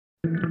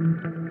You're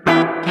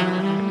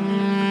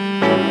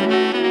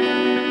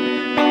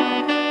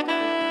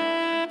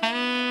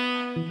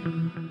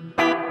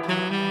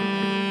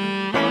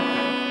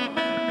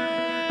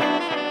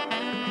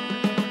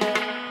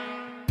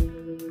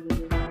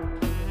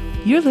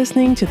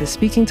listening to the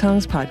Speaking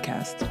Tongues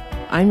podcast.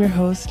 I'm your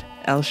host,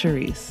 El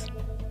Charisse.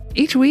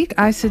 Each week,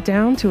 I sit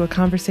down to a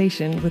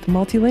conversation with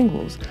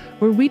multilinguals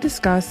where we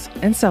discuss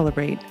and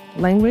celebrate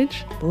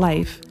language,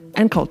 life,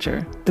 and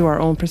culture through our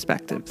own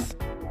perspectives.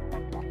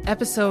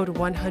 Episode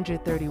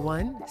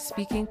 131,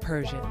 Speaking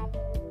Persian.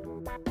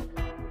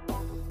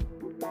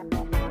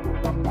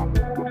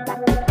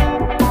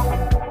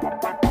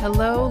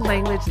 Hello,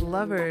 language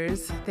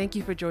lovers. Thank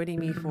you for joining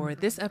me for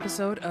this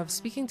episode of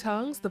Speaking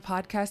Tongues, the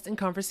podcast in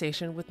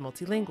conversation with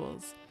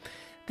multilinguals.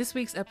 This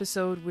week's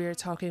episode, we're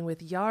talking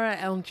with Yara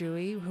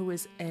Elmjouie, who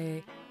is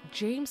a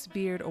James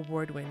Beard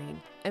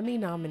Award-winning,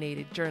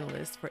 Emmy-nominated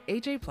journalist for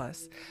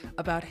AJ+,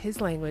 about his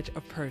language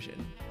of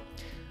Persian.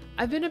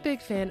 I've been a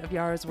big fan of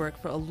Yara's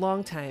work for a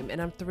long time, and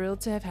I'm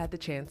thrilled to have had the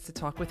chance to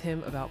talk with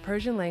him about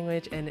Persian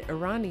language and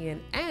Iranian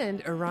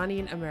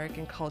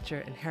American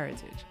culture and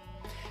heritage.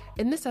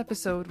 In this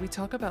episode, we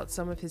talk about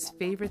some of his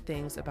favorite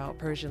things about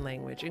Persian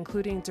language,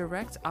 including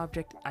direct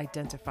object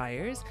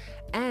identifiers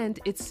and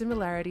its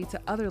similarity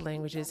to other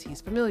languages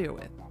he's familiar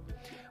with.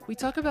 We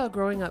talk about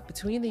growing up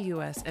between the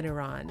US and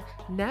Iran,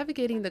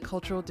 navigating the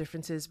cultural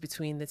differences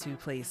between the two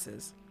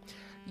places.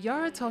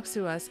 Yara talks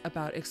to us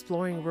about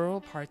exploring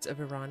rural parts of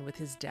Iran with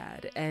his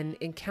dad and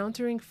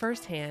encountering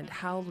firsthand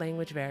how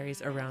language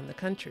varies around the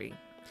country.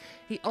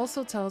 He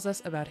also tells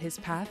us about his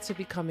path to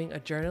becoming a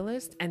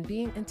journalist and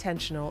being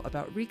intentional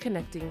about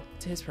reconnecting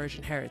to his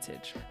Persian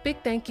heritage. Big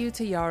thank you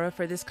to Yara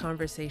for this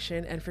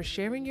conversation and for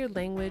sharing your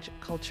language,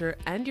 culture,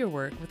 and your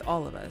work with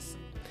all of us.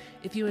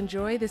 If you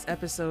enjoy this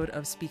episode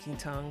of Speaking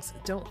Tongues,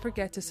 don't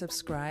forget to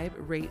subscribe,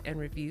 rate, and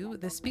review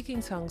the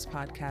Speaking Tongues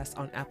podcast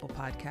on Apple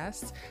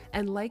Podcasts,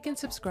 and like and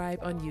subscribe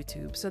on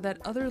YouTube so that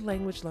other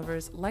language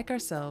lovers like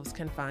ourselves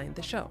can find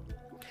the show.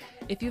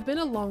 If you've been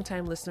a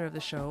longtime listener of the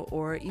show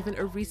or even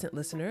a recent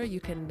listener, you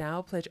can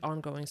now pledge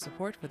ongoing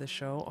support for the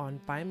show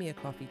on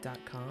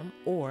buymeacoffee.com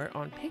or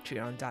on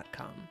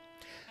patreon.com.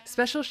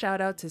 Special shout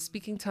out to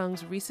Speaking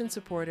Tongues' recent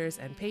supporters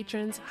and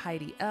patrons,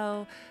 Heidi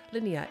L.,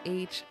 Linnea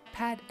H.,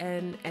 Pat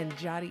N., and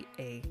Jari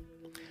A.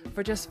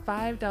 For just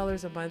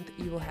 $5 a month,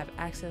 you will have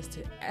access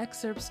to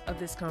excerpts of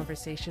this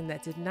conversation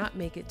that did not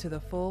make it to the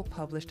full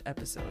published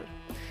episode.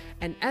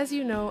 And as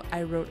you know,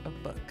 I wrote a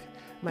book.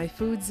 My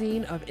food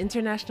zine of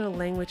international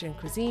language and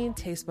cuisine,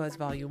 Taste Buds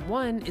Volume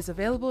 1, is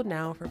available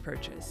now for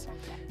purchase.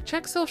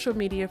 Check social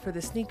media for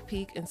the sneak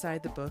peek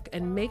inside the book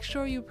and make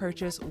sure you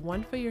purchase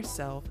one for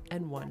yourself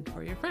and one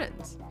for your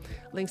friends.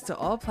 Links to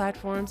all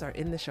platforms are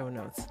in the show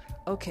notes.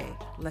 Okay,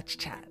 let's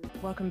chat.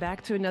 Welcome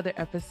back to another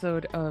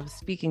episode of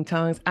Speaking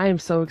Tongues. I am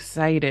so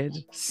excited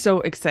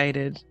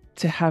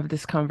to have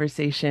this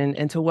conversation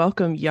and to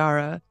welcome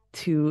Yara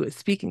to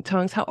Speaking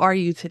Tongues. How are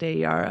you today,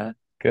 Yara?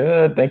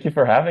 Good. Thank you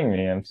for having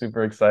me. I'm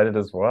super excited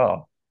as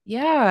well.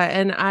 Yeah,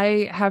 and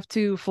I have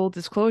to, full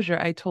disclosure,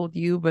 I told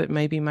you, but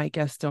maybe my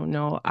guests don't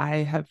know, I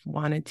have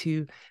wanted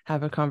to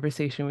have a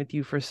conversation with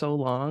you for so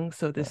long.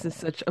 So this is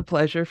such a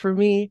pleasure for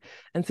me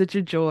and such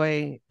a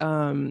joy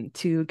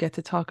to get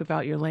to talk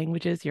about your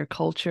languages, your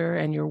culture,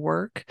 and your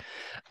work.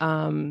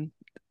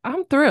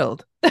 I'm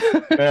thrilled.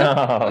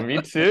 Yeah,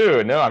 me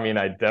too. No, I mean,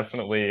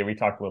 we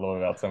talked a little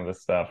about some of the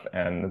stuff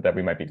and that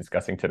we might be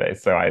discussing today.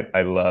 So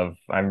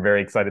I'm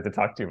very excited to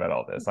talk to you about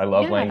all this. I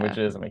love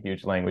languages. I'm a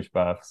huge language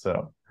buff.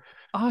 So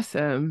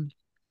awesome.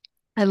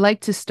 I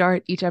like to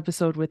start each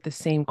episode with the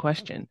same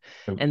question,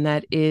 and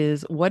that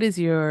is, what is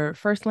your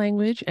first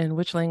language and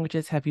which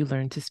languages have you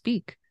learned to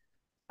speak?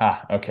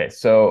 Okay.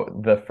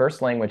 So the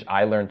first language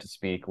I learned to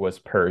speak was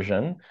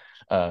Persian,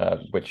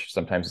 which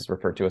sometimes is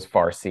referred to as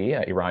Farsi.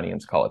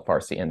 Iranians call it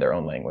Farsi in their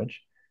own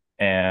language.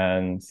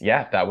 And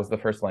yeah, that was the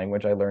first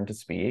language I learned to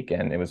speak.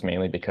 And it was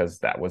mainly because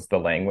that was the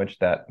language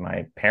that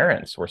my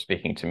parents were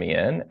speaking to me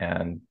in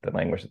and the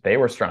language that they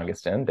were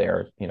strongest in.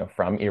 They're,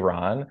 from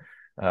Iran.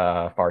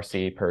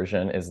 Farsi,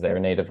 Persian is their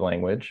native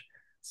language.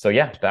 So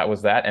yeah, that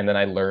was that. And then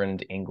I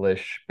learned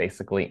English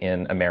basically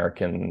in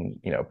American,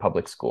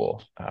 public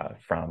school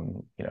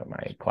from,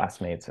 my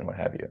classmates and what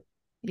have you.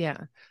 Yeah.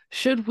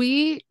 Should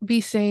we be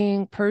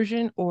saying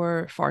Persian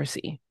or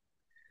Farsi?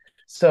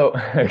 So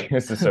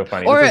this is so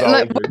funny. Or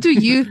what do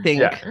you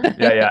think?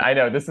 Yeah. I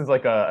know this is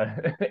like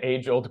a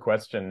age-old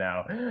question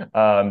now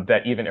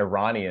that even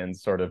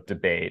Iranians sort of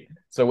debate.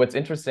 So what's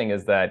interesting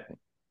is that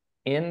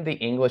in the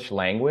English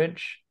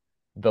language,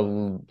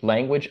 the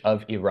language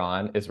of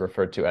Iran is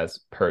referred to as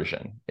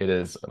Persian. It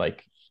is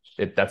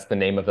that's the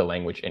name of the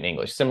language in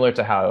English. Similar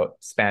to how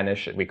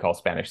Spanish, we call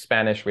Spanish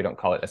Spanish. We don't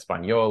call it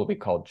Espanol. We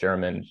call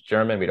German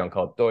German. We don't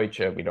call it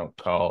Deutsche. We don't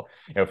call,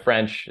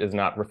 French is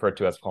not referred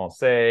to as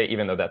Français,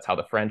 even though that's how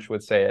the French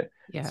would say it.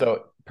 Yeah.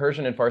 So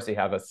Persian and Farsi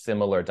have a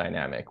similar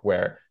dynamic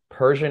where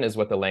Persian is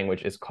what the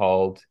language is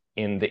called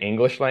in the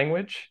English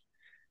language.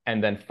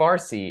 And then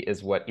Farsi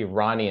is what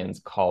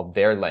Iranians call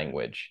their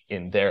language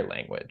in their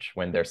language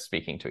when they're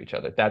speaking to each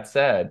other. That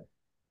said,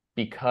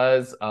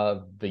 because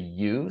of the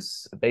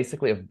use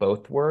basically of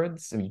both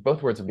words. I mean,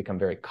 both words have become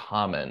very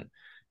common.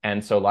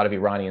 And so a lot of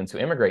Iranians who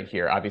immigrate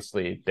here,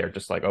 obviously, they're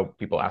just like, oh,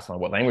 people ask them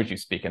what language you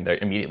speak, and they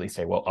immediately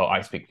say, well, oh, I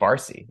speak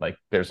Farsi. Like,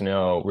 there's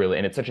no really,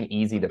 and it's such an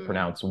easy to Mm.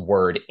 pronounce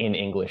word in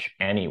English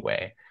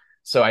anyway.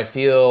 So I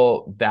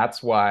feel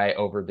that's why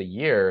over the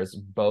years,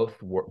 both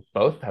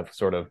have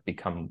sort of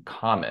become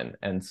common.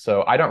 And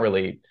so I don't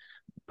really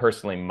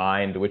personally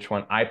mind which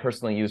one. I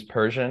personally use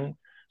Persian.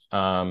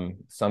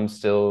 Some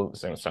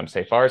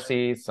say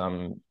Farsi,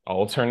 some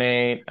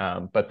alternate,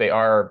 but they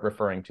are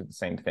referring to the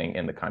same thing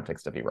in the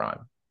context of Iran.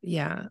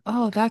 Yeah.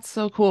 Oh, that's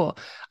so cool.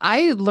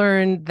 I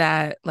learned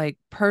that like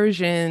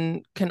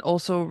Persian can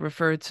also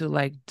refer to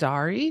like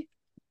Dari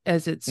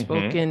as it's Mm-hmm.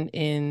 spoken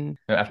in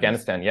is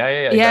Afghanistan. Yeah,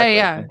 yeah, exactly.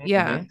 yeah,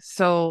 yeah.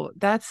 So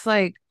that's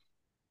like,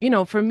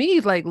 for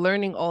me, like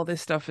learning all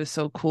this stuff is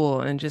so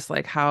cool and just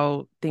like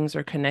how things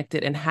are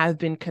connected and have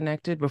been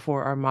connected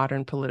before our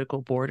modern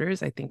political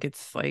borders. I think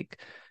it's like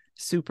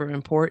super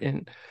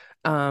important.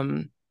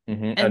 Um,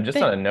 And and just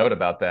think, on a note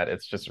about that,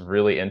 it's just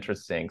really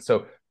interesting.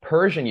 So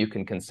Persian you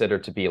can consider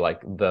to be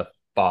like the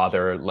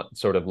father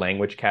sort of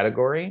language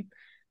category.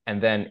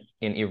 And then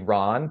in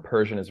Iran,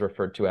 Persian is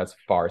referred to as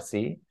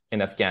Farsi.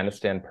 In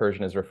Afghanistan,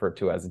 Persian is referred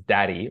to as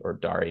Dari or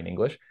Dari in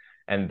English.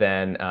 And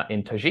then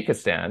in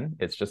Tajikistan,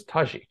 it's just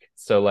Tajik.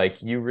 So like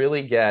you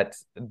really get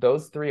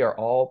those three are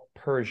all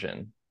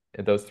Persian,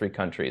 those three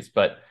countries.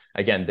 But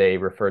again, they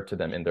refer to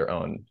them in their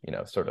own,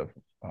 sort of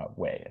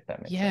way, if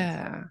that makes sense.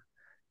 yeah.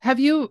 Have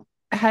you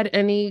had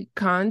any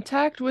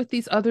contact with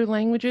these other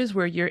languages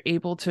where you're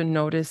able to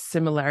notice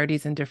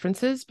similarities and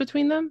differences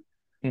between them?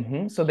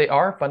 So they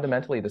are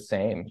fundamentally the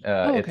same.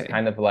 Oh, It's okay.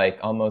 kind of like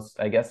almost,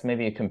 I guess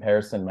maybe a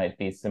comparison might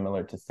be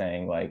similar to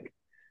saying like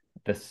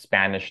the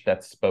Spanish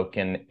that's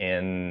spoken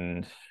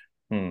in,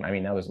 I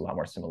mean, now there's a lot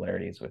more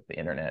similarities with the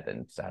internet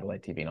and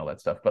satellite TV and all that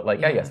stuff. But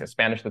like, I guess Yeah. the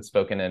Spanish that's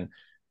spoken in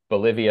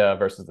Bolivia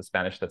versus the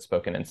Spanish that's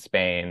spoken in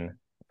Spain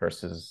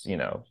versus,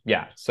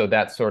 yeah. So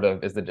that sort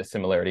of is the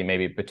dissimilarity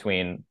maybe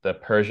between the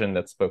Persian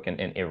that's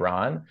spoken in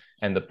Iran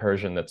and the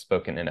Persian that's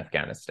spoken in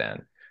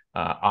Afghanistan.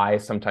 I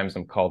sometimes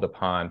am called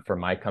upon for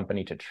my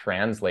company to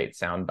translate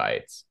sound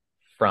bites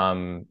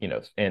from,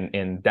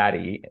 in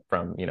Dari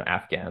from,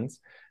 Afghans.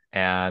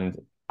 And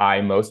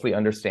I mostly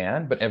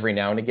understand, but every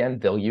now and again,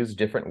 they'll use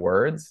different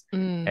words.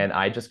 Mm. And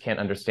I just can't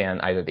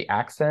understand either the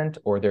accent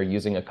or they're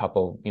using a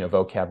couple,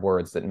 vocab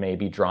words that may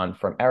be drawn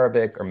from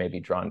Arabic or may be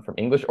drawn from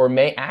English or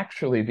may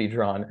actually be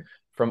drawn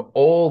from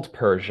Old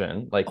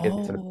Persian. Like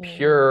it's a Oh,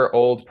 pure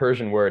Old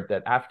Persian word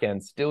that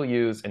Afghans still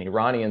use and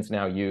Iranians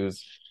now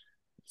use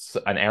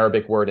an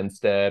Arabic word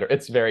instead.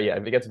 It's very, yeah,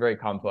 it gets very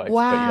complex.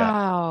 But yeah,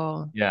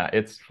 wow. yeah,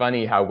 it's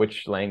funny how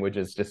which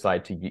languages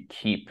decide to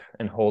keep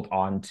and hold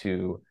on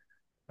to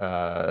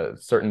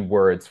certain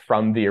words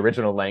from the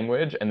original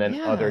language, and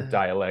then other Yeah.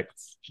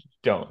 dialects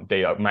don't.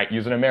 They might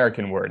use an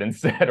American word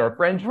instead or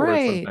French words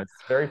Right. sometimes.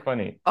 It's very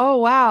funny. Oh,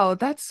 wow.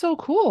 That's so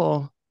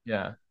cool.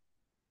 Yeah.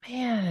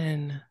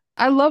 Man.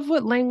 I love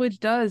what language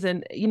does.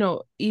 And,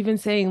 even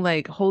saying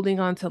like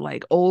holding on to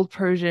like old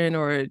Persian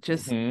or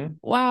just, hmm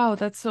wow,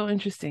 that's so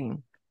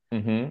interesting.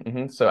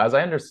 So as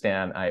I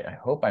understand, I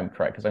hope I'm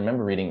correct because I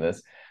remember reading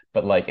this,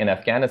 but like in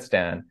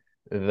Afghanistan,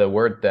 the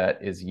word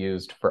that is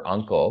used for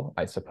uncle,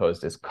 I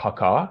suppose, is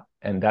kaka,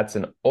 and that's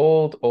an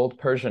old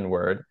Persian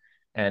word.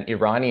 And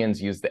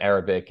Iranians use the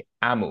Arabic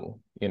amu.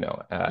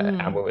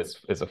 Mm. Amu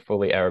is a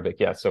fully Arabic,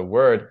 yeah, so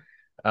word.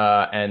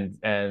 And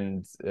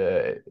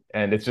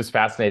it's just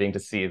fascinating to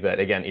see that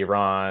again,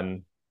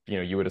 Iran,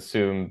 you would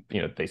assume,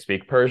 they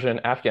speak Persian,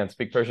 Afghans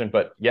speak Persian,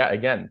 but yeah,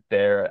 again,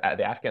 the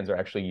Afghans are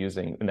actually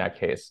using, in that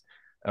case,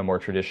 a more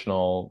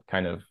traditional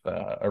kind of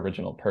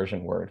original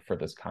Persian word for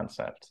this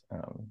concept.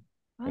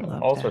 I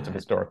love All sorts of that.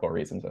 historical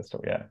reasons as to,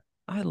 yeah.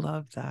 I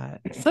love that.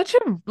 Such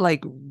a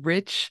like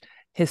rich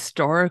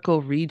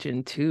historical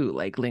region too,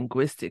 like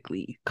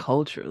linguistically,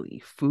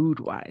 culturally,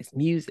 food-wise,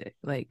 music.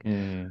 Like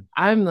Mm,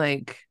 I'm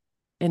like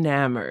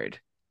enamored.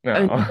 no.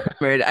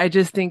 Enamored. I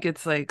just think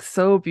it's like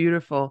so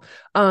beautiful.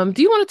 Do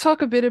you want to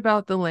talk a bit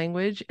about the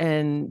language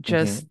and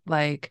just hmm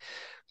like,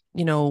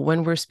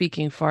 when we're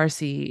speaking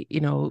Farsi,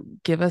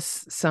 give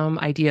us some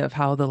idea of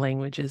how the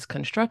language is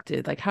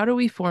constructed. Like, how do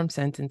we form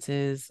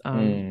sentences?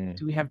 Mm.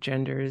 Do we have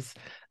genders?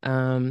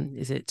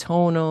 Is it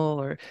tonal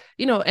or,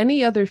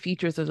 any other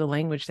features of the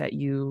language that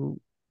you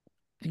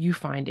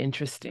find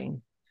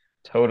interesting?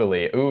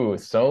 Totally. Ooh,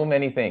 so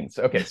many things.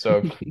 Okay,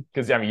 so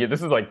because I mean,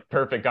 this is like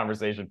perfect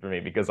conversation for me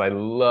because I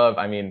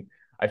mean,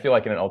 I feel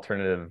like in an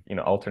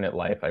alternate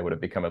life, I would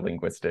have become a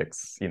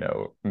linguistics,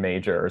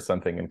 major or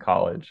something in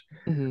college.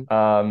 Hmm.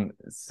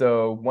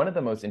 So one of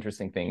the most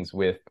interesting things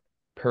with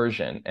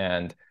Persian,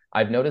 and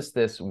I've noticed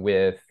this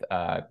with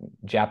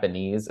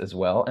Japanese as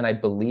well, and I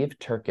believe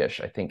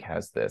Turkish, I think,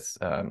 has this.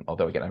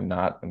 Although again, I'm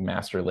not a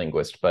master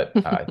linguist, but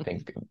I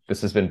think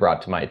this has been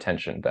brought to my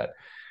attention that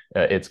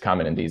it's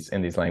common in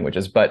these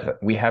languages.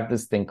 But we have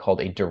this thing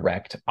called a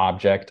direct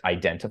object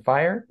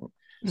identifier.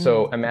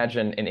 So Mm.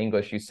 imagine in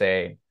English you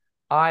say,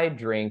 "I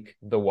drink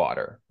the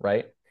water,"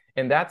 right?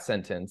 in that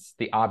sentence,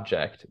 the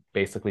object,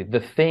 basically the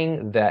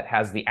thing that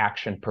has the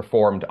action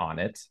performed on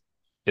it,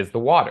 is the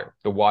water.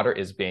 The water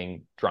is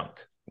being drunk.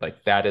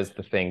 Like that is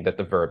the thing that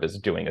the verb is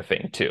doing a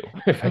thing to,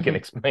 if I can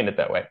explain it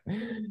that way.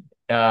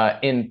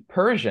 In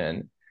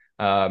Persian,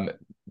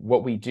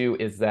 what we do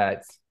is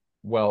that,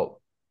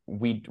 well,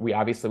 we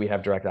obviously we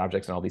have direct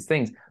objects and all these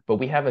things, but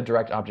we have a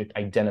direct object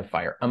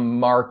identifier, a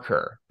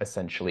marker,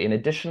 essentially, an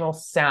additional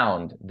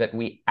sound that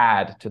we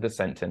add to the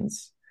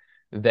sentence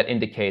that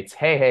indicates,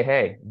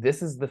 hey,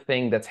 this is the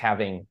thing that's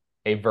having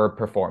a verb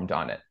performed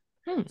on it.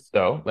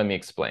 So let me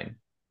explain.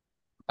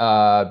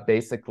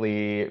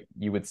 Basically,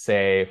 you would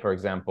say, for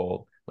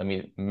example,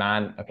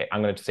 okay,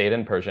 I'm going to say it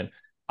in Persian.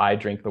 I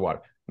drink the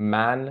water.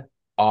 Man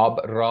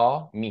ab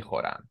ra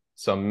mikhoram.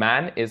 So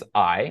man is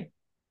I,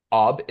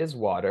 ab is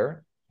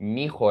water,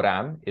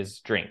 mikhoram is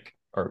drink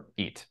or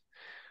eat.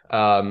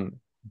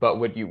 But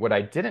what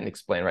I didn't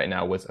explain right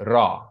now was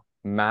ra.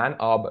 Man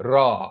ab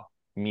ra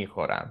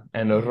mikhoram.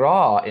 And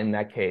ra in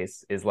that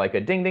case is like a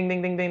ding ding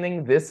ding ding ding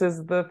ding. This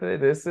is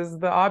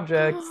the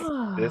object.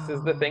 This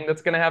is the thing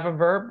that's going to have a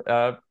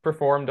verb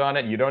performed on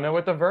it. You don't know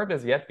what the verb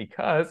is yet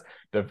because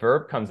the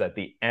verb comes at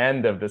the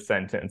end of the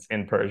sentence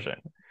in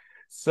Persian.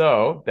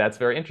 So that's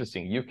very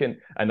interesting.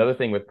 Another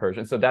thing with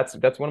Persian. So that's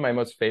one of my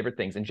most favorite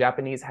things. And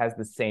Japanese has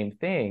the same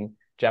thing.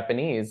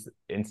 Japanese,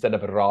 instead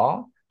of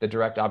ra, the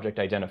direct object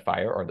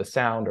identifier or the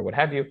sound or what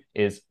have you,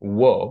 is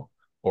wo,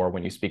 or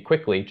when you speak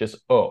quickly, just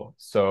o.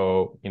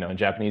 So, in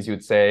Japanese, you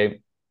would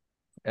say,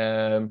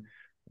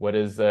 what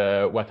is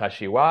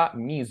watashi wa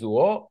mizu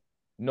o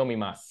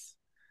nomimasu?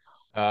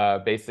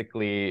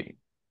 Basically,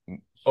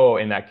 o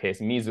in that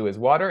case, mizu is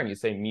water, and you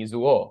say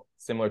mizu o,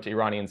 similar to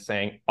Iranians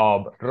saying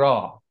ab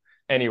ra.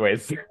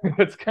 Anyways,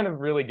 it's kind of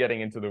really getting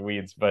into the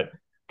weeds, but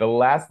the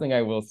last thing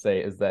I will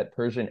say is that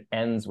Persian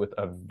ends with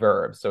a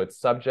verb. So it's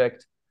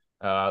subject,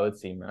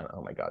 let's see, man,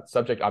 oh my God,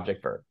 subject,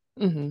 object, verb.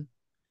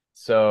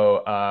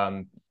 So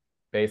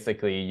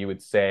basically you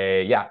would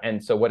say, yeah.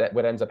 And so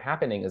what ends up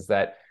happening is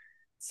that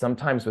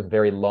sometimes with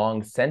very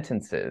long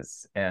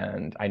sentences,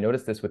 and I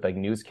noticed this with like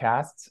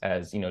newscasts,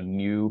 as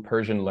new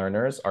Persian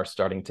learners are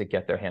starting to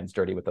get their hands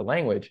dirty with the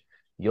language,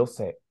 you'll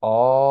say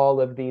all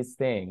of these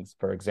things.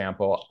 For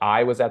example,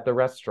 I was at the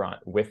restaurant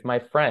with my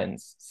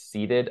friends,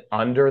 seated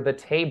under the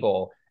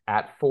table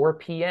at 4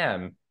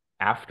 p.m.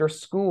 after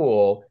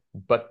school,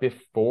 but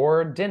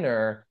before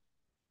dinner,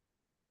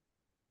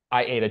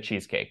 I ate a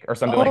cheesecake or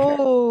something like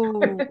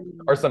that.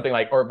 Or something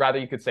like, or rather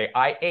you could say,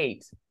 I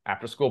ate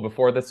after school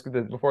before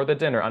the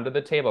dinner under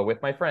the table with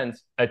my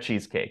friends, a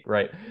cheesecake,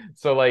 right?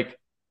 So like,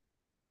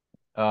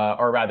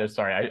 or rather,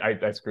 sorry,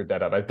 I screwed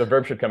that up. The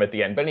verb should come at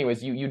the end. But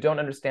anyways, you don't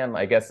understand,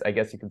 I guess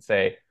you could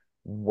say,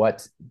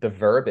 what the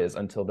verb is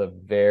until the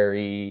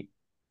very,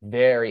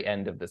 very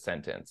end of the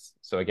sentence.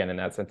 So again, in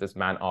that sentence,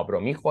 man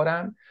abro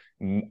mikhoram,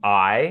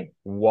 I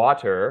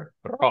water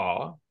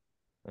raw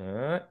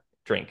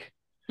drink.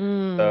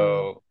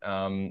 So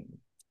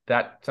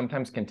that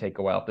sometimes can take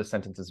a while if the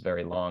sentence is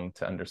very long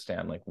to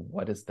understand, like,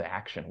 what is the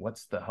action?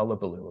 What's the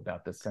hullabaloo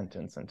about this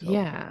sentence until...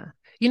 Yeah.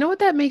 You know what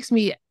that makes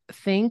me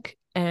think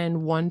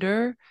and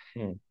wonder?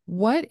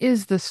 What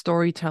is the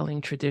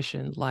storytelling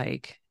tradition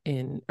like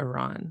in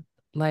Iran?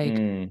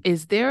 Like,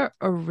 is there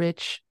a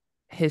rich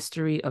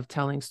history of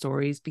telling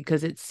stories?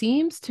 Because it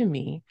seems to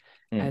me,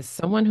 as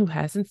someone who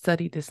hasn't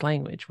studied this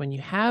language, when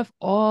you have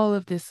all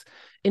of this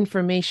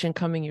information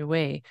coming your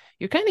way,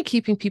 you're kind of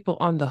keeping people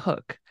on the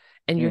hook,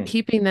 and you're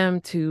keeping them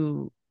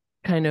to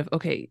kind of,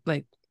 okay,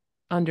 like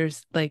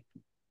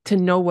to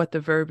know what the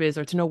verb is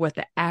or to know what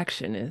the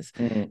action is.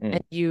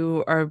 And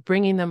you are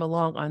bringing them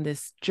along on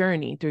this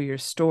journey through your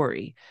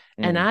story.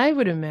 And I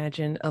would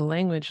imagine a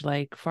language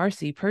like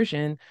Farsi,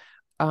 Persian,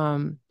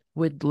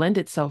 would lend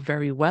itself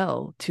very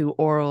well to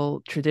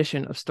oral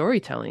tradition of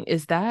storytelling.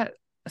 Is that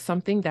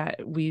something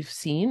that we've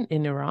seen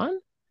in Iran?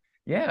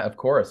 Yeah, of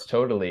course,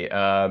 totally.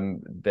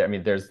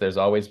 There's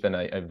always been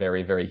a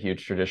very, very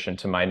huge tradition,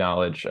 to my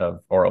knowledge, of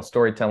oral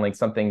storytelling,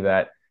 something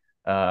that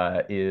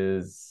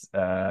is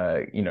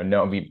we're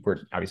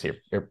obviously,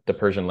 the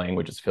Persian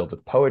language is filled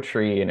with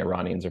poetry, and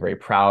Iranians are very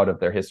proud of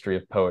their history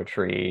of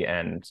poetry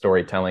and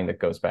storytelling that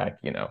goes back,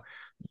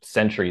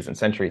 centuries and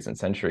centuries and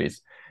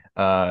centuries.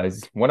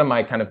 One of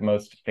my kind of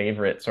most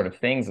favorite sort of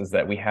things is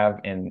that we have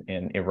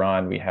in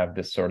Iran, we have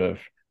this sort of,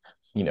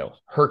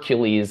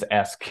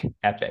 Hercules-esque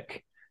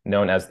epic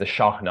known as the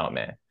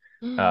Shahnameh.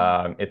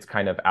 It's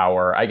kind of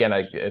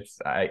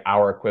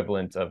our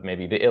equivalent of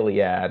maybe the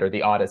Iliad or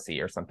the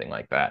Odyssey or something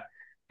like that.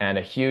 And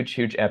a huge,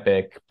 huge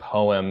epic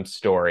poem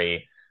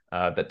story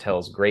that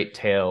tells great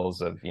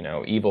tales of,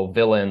 evil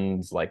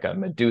villains, like a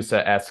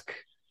Medusa-esque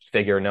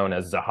figure known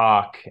as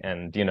Zahak,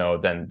 and,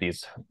 then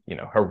these,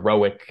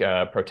 heroic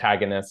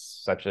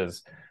protagonists such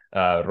as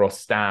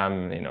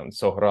Rostam,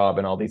 Sohrab,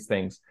 and all these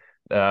things.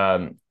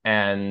 And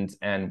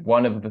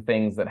one of the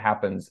things that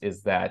happens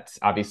is that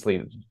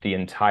obviously the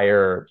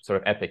entire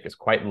sort of epic is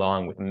quite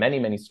long, with many,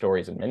 many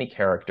stories and many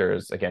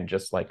characters, again,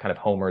 just like kind of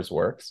Homer's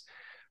works.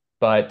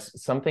 But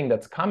something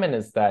that's common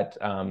is that,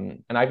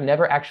 and I've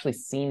never actually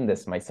seen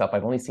this myself,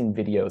 I've only seen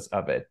videos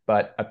of it,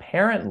 but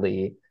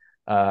apparently,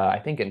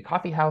 I think in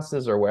coffee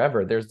houses or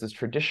wherever, there's this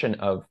tradition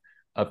of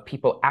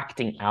people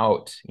acting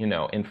out,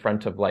 in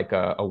front of like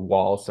a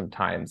wall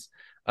sometimes,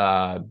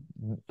 uh,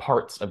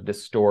 parts of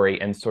this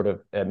story and sort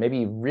of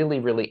maybe really,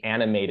 really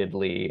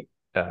animatedly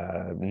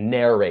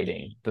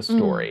narrating the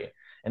story.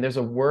 And there's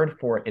a word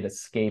for it, it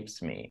escapes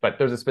me, but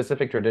there's a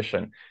specific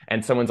tradition.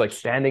 And someone's like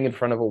standing in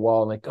front of a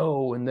wall, and like,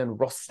 oh, and then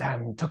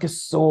Rostam took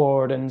his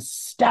sword and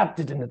stabbed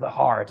it into the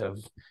heart of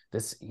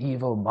this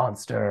evil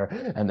monster.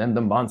 And then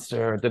the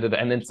monster,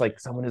 and it's like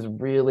someone is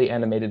really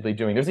animatedly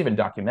doing. There's even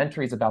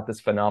documentaries about this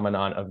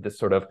phenomenon of this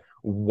sort of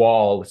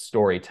wall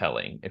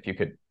storytelling, if you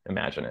could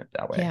imagine it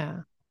that way.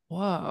 Yeah.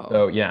 Whoa.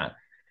 So yeah.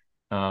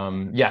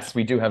 Yes,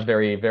 we do have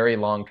very, very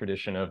long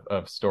tradition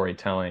of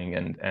storytelling,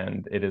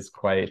 and it is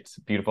quite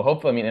beautiful.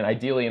 Hopefully, I mean, and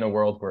ideally in a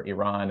world where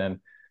Iran and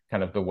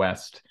kind of the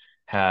West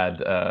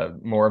had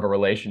more of a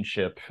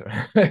relationship,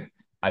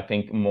 I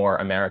think more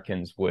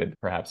Americans would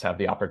perhaps have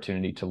the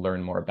opportunity to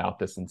learn more about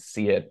this and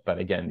see it. But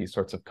again, these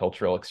sorts of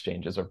cultural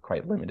exchanges are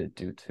quite limited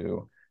due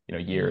to,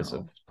 years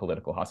of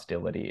political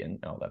hostility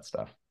and all that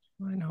stuff.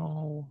 I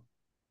know.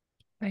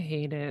 I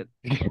hate it.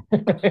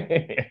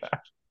 Yeah.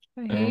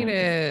 I hate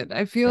it.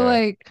 I feel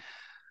like,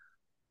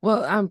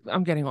 well,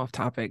 I'm getting off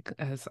topic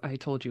as I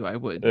told you I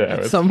would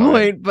at some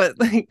point, but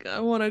like I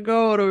want to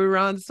go to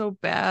Iran so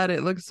bad.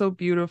 It looks so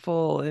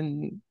beautiful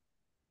and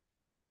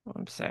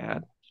I'm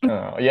sad.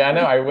 Oh, yeah,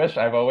 no, I wish.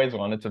 I've always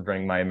wanted to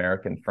bring my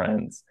American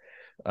friends.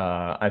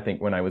 I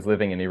think when I was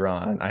living in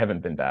Iran, I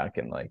haven't been back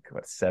in like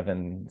what,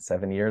 7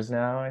 years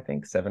now, I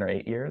think 7 or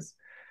 8 years.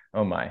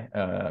 Oh my.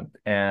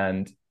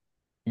 And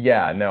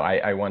yeah, no,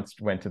 I once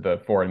went to the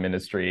foreign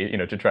ministry,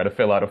 to try to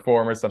fill out a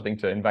form or something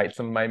to invite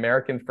some of my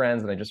American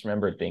friends. And I just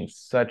remember it being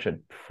such a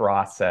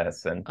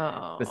process. And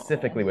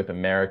specifically with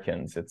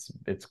Americans,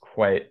 it's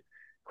quite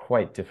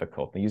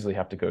difficult. They usually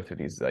have to go through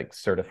these like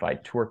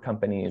certified tour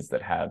companies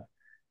that have,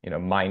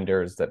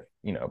 minders that,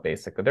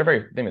 basically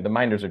the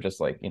minders are just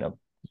like,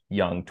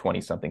 young 20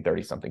 something,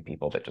 30 something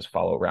people that just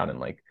follow around and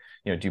like,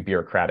 do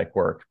bureaucratic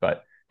work,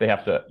 but they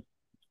have to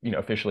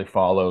officially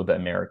follow the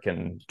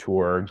American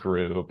tour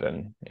group,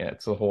 and yeah,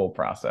 it's a whole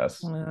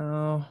process.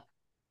 Well,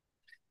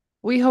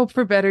 we hope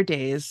for better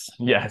days.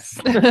 Yes.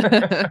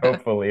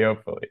 Hopefully.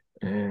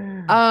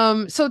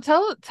 So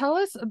tell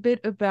us a bit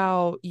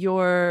about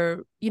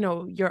your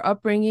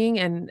upbringing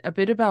and a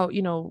bit about,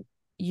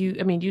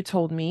 I mean, you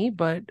told me,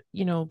 but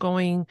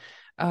going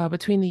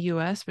between the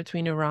US,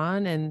 between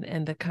Iran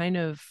and the kind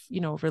of,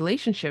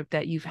 relationship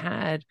that you've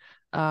had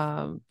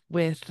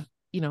with,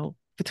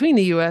 between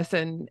the US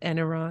and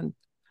Iran.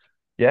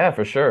 Yeah,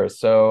 for sure.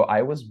 So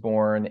I was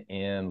born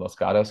in Los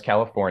Gatos,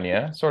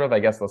 California, sort of, I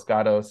guess, Los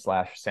Gatos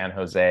 / San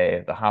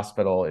Jose. The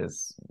hospital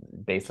is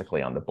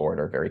basically on the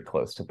border, very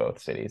close to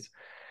both cities.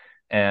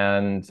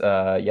 And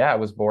yeah, I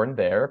was born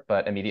there,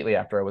 but immediately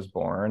after I was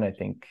born, I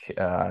think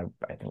the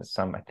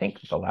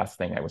last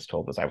thing I was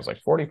told was I was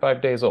like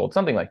 45 days old,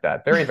 something like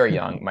that, very, very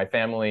young. My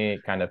family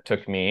kind of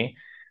took me,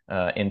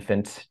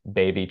 infant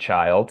baby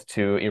child,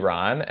 to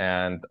Iran,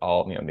 and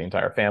the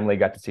entire family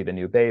got to see the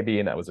new baby,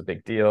 and that was a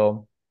big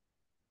deal.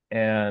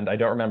 And I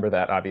don't remember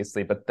that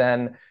obviously, but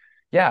then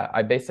yeah,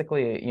 I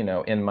basically,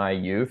 in my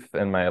youth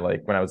and my,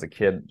 like, when I was a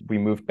kid, we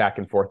moved back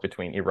and forth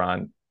between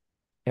Iran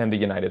and the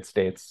United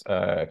States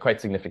quite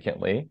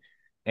significantly.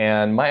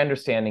 And my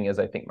understanding is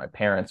I think my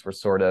parents were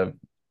sort of,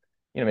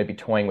 maybe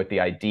toying with the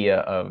idea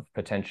of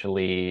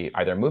potentially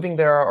either moving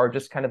there or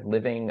just kind of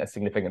living a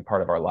significant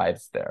part of our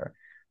lives there.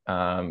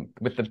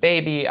 With the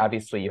baby,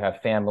 obviously you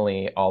have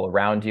family all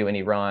around you in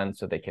Iran,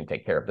 so they can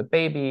take care of the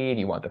baby.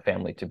 You want the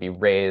family to be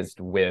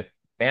raised with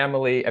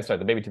family,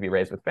 the baby to be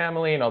raised with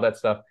family and all that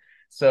stuff.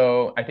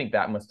 So I think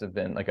that must have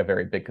been like a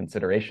very big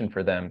consideration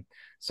for them.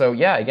 So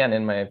yeah, again,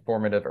 in my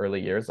formative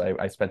early years,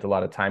 I spent a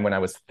lot of time. When I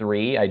was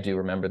 3, I do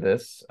remember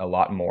this a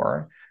lot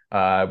more.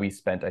 We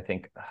spent, I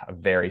think, a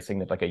very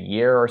significant, like a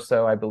year or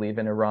so, I believe,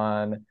 in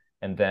Iran.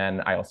 And then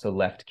I also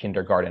left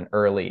kindergarten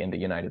early in the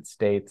United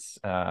States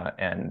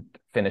and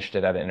finished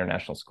it at an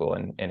international school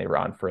in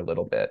Iran for a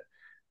little bit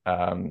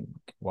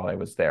while I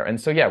was there.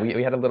 And so, yeah,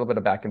 we had a little bit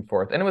of back and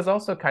forth. And it was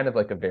also kind of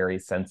like a very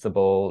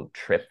sensible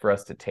trip for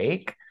us to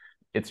take.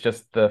 It's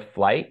just the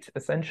flight,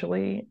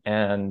 essentially,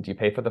 and you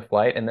pay for the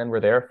flight, and then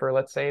we're there for,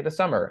 let's say, the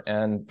summer,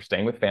 and we're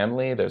staying with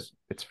family.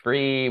 It's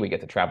free. We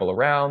get to travel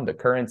around. The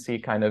currency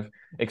kind of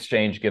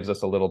exchange gives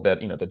us a little bit,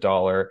 the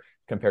dollar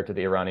compared to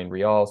the Iranian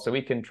rial, so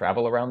we can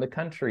travel around the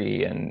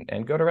country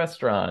and go to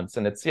restaurants.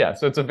 And so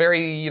it's a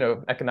very,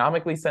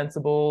 economically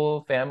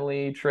sensible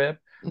family trip,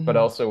 but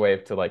also a way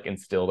to like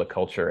instill the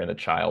culture in a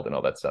child and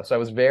all that stuff. So I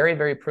was very,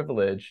 very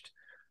privileged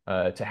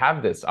to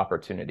have this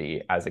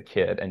opportunity as a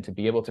kid and to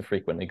be able to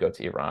frequently go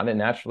to Iran. And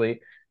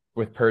naturally,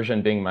 with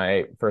Persian being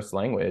my first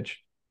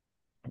language,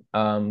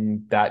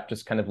 that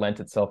just kind of lent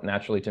itself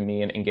naturally to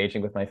me in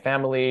engaging with my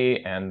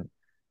family and,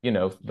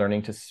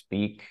 learning to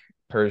speak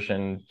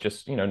Persian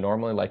just,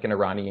 normally like an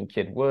Iranian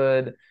kid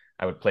would.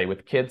 I would play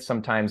with kids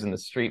sometimes in the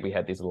street. We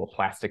had these little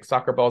plastic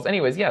soccer balls.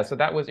 Anyways, yeah, so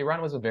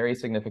Iran was a very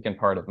significant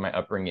part of my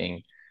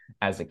upbringing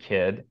as a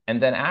kid.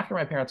 And then after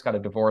my parents got a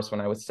divorce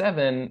when I was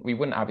 7, we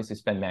wouldn't obviously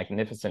spend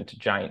magnificent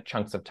giant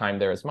chunks of time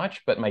there as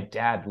much, but my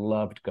dad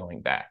loved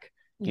going back.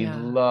 He Yeah.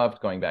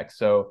 loved going back.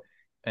 So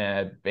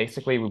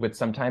basically I would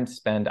spend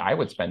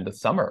the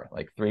summer,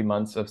 like 3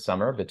 months of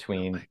summer Oh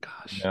between, my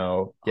gosh.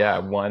 yeah,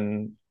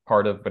 one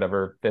part of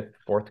whatever, fifth,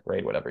 fourth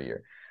grade, whatever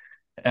year,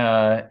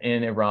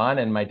 in Iran.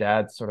 And my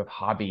dad's sort of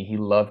hobby, he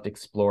loved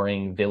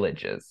exploring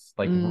villages,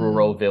 like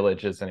rural Mm.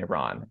 villages in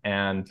Iran.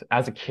 And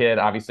as a kid,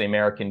 obviously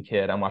American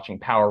kid, I'm watching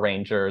Power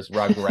Rangers,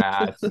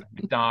 Rugrats,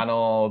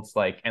 McDonald's,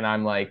 like, and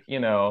I'm like,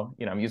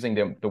 I'm using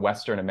the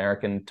Western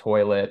American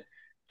toilet.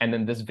 And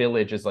then this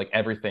village is like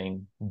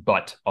everything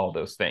but all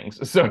those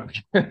things. So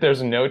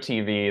there's no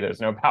TV,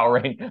 there's no Power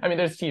Ranger. I mean,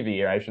 there's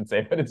TV, I should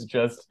say, but it's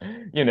just,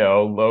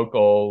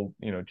 local,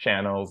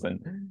 channels and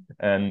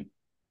and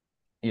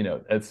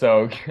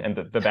so and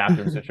the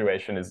bathroom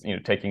situation is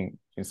taking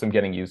some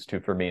getting used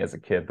to for me as a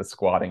kid, the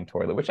squatting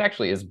toilet, which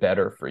actually is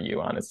better for you,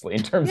 honestly,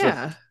 in terms of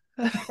Yeah.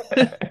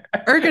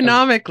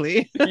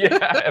 Ergonomically.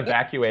 yeah,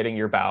 evacuating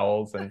your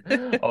bowels and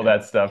all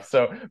that stuff.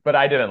 So, but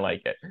I didn't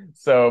like it.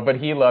 So, but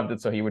he loved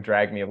it. So he would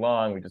drag me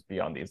along. We'd just be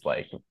on these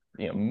like,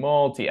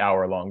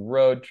 multi-hour long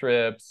road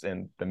trips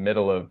in the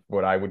middle of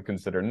what I would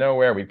consider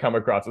nowhere. We'd come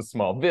across a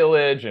small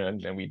village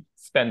and we'd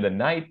spend the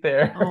night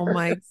there. Oh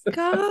my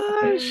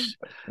gosh.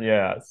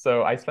 Yeah.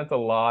 So I spent a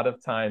lot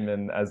of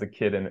time as a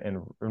kid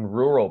in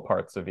rural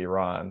parts of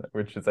Iran,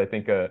 which is, I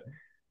think, a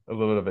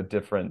little bit of a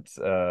different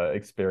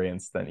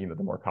experience than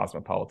the more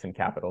cosmopolitan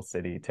capital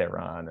city,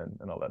 Tehran,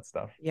 and all that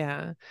stuff.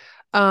 Yeah.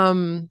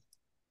 Um,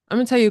 I'm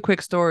gonna tell you a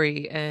quick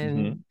story,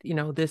 Mm-hmm.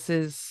 and this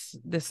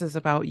is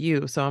about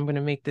you. So I'm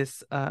gonna make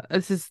this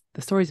is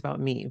the story's about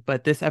me,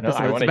 but this No, I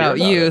episode's want to hear about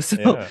about you. it.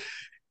 So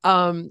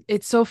Yeah.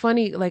 it's so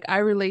funny. Like I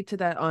relate to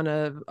that on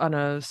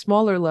a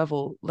smaller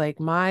level. Like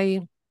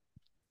my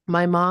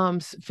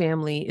mom's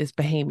family is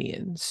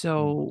Bahamian,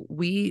 so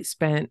we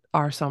spent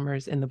our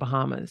summers in the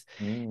Bahamas.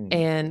 Mm-hmm.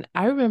 And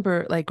I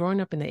remember like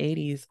growing up in the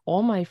 80s,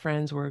 all my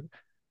friends were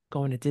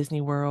going to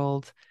Disney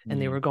World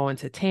and they were going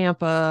to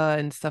Tampa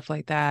and stuff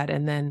like that.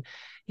 And then,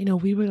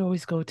 we would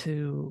always go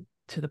to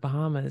the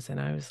Bahamas and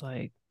I was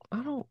like,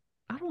 I don't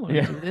want to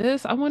Yeah. do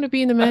this. I want to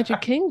be in the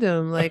Magic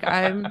Kingdom. Like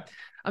I'm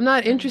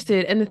not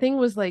interested. And the thing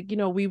was like,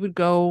 we would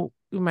go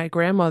with my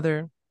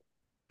grandmother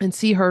and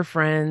see her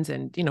friends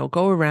and,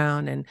 go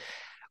around and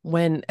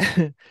when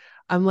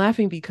I'm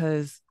laughing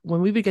because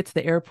when we would get to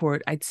the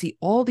airport, I'd see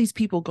all these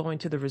people going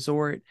to the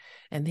resort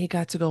and they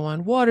got to go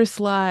on water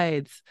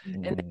slides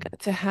and they Mm, got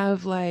to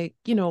have like,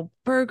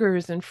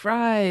 burgers and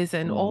fries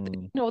and all,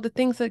 mm, the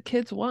things that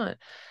kids want.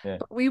 yeah.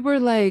 But we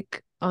were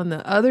like on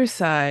the other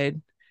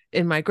side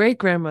in my great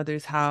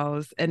grandmother's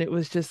house and it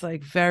was just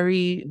like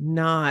very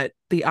not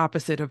the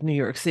opposite of New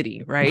York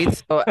City, right?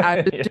 So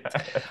Yeah.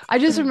 I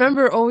just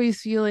remember always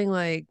feeling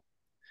like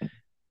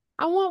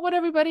I want what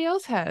everybody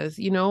else has,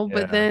 but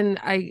Yeah. then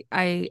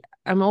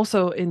I'm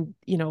also in,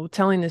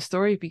 telling this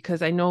story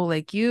because I know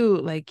like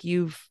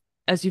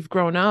as you've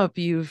grown up,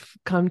 you've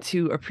come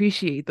to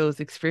appreciate those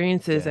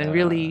experiences and Yeah.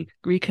 really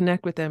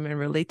reconnect with them and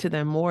relate to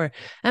them more.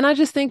 And I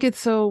just think it's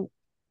so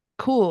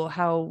cool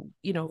how,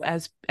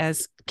 as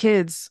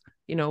kids,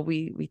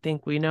 we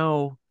think we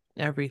know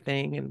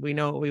everything and we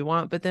know what we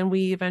want, but then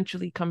we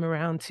eventually come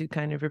around to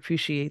kind of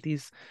appreciate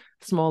these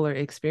smaller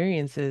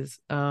experiences.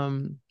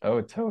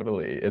 Oh,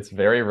 totally. It's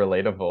very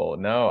relatable.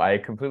 No, I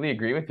completely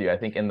agree with you. I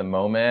think in the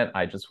moment,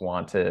 I just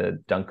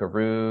wanted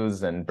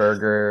Dunkaroos and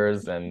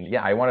burgers. And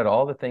yeah, I wanted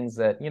all the things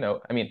that,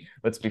 I mean,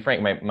 let's be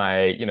frank, my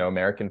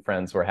American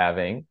friends were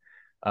having.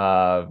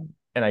 Uh,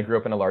 and I grew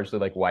up in a largely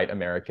like white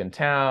American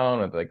town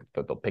with like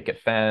the picket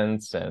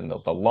fence and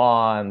the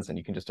lawns. And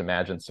you can just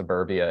imagine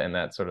suburbia in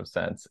that sort of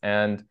sense.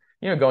 And,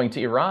 going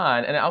to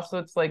Iran. And also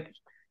it's like,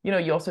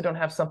 you also don't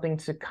have something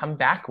to come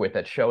back with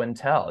at show and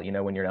tell.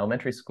 When you're in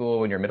elementary school,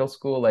 when you're middle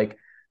school, like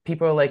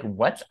people are like,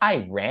 what's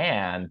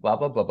Iran? Blah,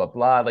 blah, blah, blah,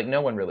 blah. Like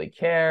no one really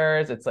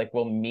cares. It's like,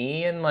 well,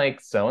 me and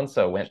like so and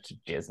so went to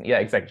Disney. Yeah,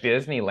 exactly.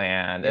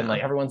 Disneyland. And Yeah.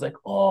 like everyone's like,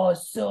 oh,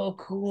 so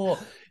cool.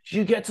 Did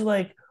you get to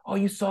like, oh,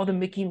 you saw the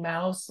Mickey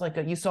Mouse? Like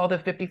you saw the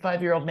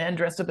 55-year-old man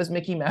dressed up as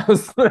Mickey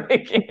Mouse?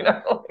 Like,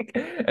 like,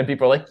 and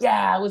people are like,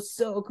 yeah, it was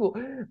so cool.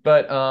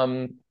 But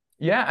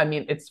yeah, I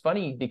mean, it's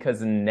funny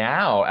because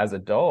now as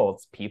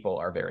adults, people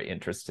are very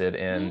interested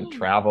in Mm.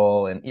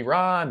 travel and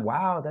Iran.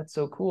 Wow, that's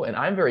so cool. And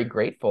I'm very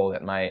grateful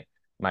that my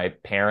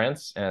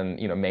parents and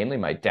mainly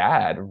my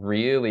dad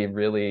really,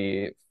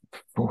 really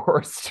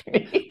forced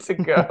me to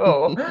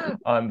go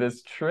on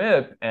this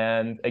trip.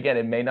 And again,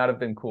 it may not have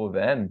been cool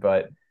then,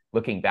 but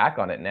looking back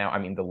on it now, I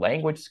mean, the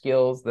language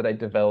skills that I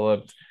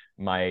developed,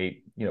 my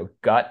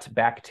gut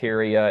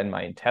bacteria in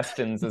my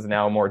intestines is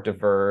now more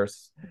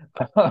diverse.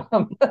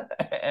 um,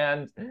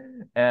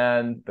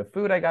 and the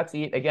food I got to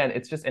eat, again,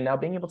 it's just, and now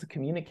being able to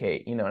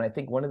communicate, and I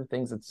think one of the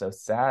things that's so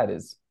sad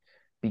is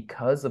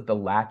because of the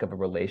lack of a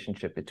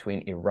relationship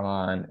between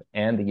Iran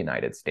and the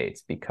United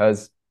States,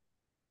 because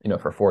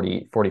for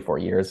 44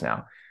 years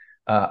now,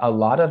 A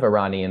lot of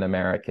Iranian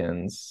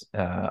Americans,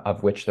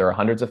 of which there are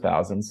hundreds of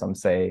thousands, some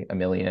say a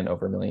million,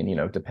 over a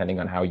million, depending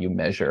on how you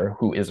measure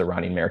who is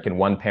Iranian American.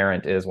 One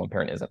parent is, one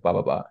parent isn't, blah,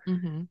 blah, blah.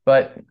 Mm-hmm.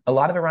 But a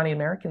lot of Iranian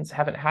Americans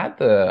haven't had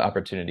the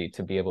opportunity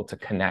to be able to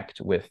connect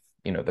with,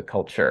 the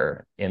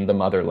culture in the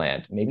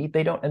motherland. Maybe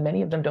they don't, and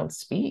many of them don't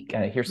speak.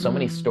 And I hear so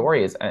many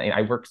stories.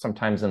 I work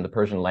sometimes in the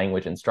Persian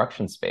language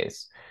instruction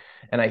space.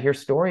 And I hear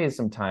stories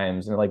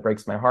sometimes, and it like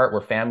breaks my heart,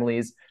 where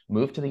families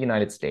move to the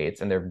United States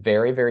and they're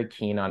very, very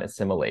keen on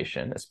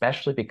assimilation,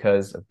 especially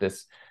because of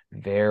this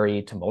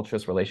very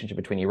tumultuous relationship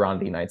between Iran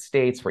and the United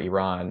States, where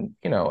Iran,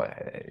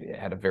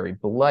 had a very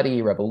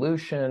bloody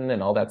revolution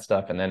and all that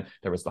stuff. And then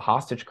there was the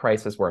hostage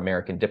crisis where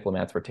American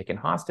diplomats were taken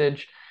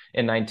hostage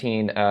in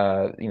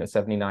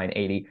 1979,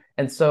 80.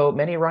 And so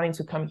many Iranians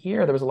who come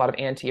here, there was a lot of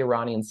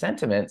anti-Iranian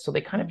sentiment. So they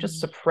kind of just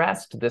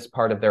suppressed this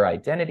part of their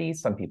identity.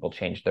 Some people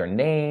changed their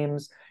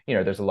names.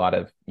 There's a lot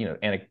of,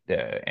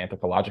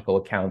 anthropological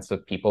accounts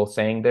of people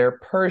saying they're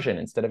Persian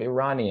instead of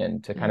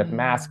Iranian to kind of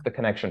mask the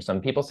connection.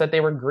 Some people said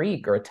they were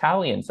Greek or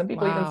Italian. Some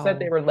people even said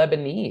they were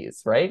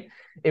Lebanese, right?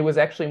 It was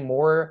actually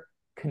more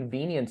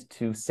convenient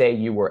to say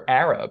you were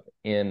Arab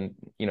in,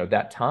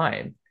 that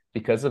time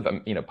because of,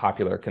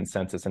 popular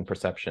consensus and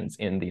perceptions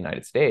in the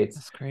United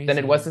States than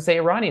it was to say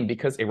Iranian,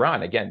 because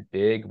Iran, again,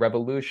 big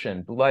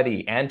revolution,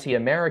 bloody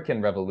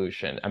anti-American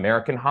revolution,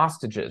 American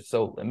hostages.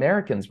 So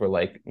Americans were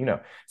like,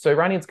 so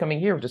Iranians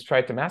coming here just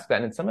tried to mask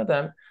that. And some of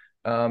them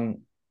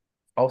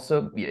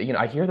also,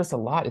 I hear this a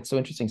lot. It's so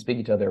interesting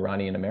speaking to other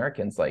Iranian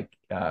Americans, like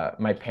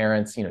my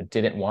parents,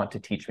 didn't want to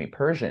teach me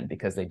Persian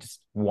because they just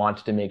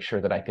wanted to make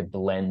sure that I could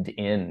blend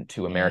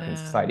into American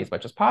society as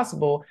much as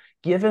possible,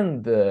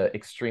 given the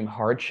extreme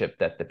hardship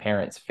that the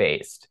parents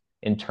faced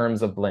in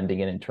terms of blending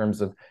in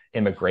terms of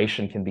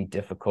immigration can be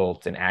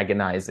difficult and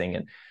agonizing.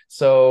 And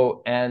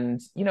so,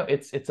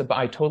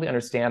 I totally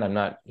understand. I'm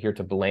not here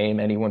to blame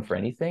anyone for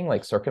anything.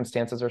 Like,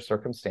 circumstances are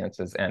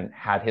circumstances, and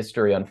had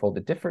history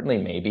unfolded differently,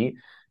 maybe,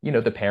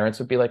 the parents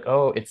would be like,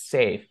 oh, it's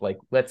safe. Like,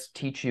 let's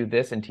teach you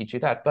this and teach you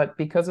that. But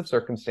because of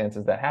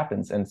circumstances, that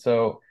happens. And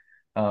so,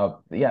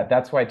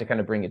 that's why, to kind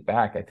of bring it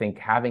back, I think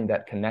having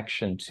that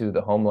connection to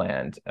the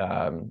homeland,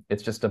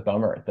 it's just a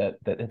bummer that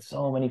it's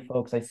so many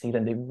folks I see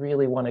them, they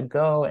really want to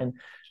go and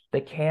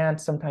they can't.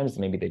 Sometimes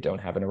maybe they don't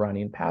have an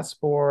Iranian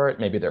passport.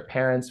 Maybe their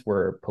parents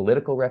were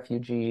political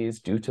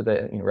refugees due to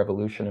the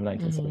revolution of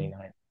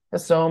 1979.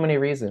 There's so many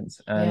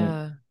reasons.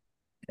 And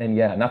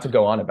not to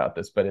go on about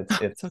this, but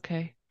it's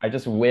okay. I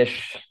just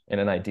wish in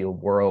an ideal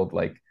world,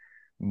 like,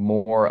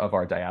 more of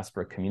our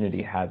diaspora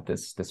community had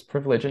this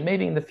privilege. And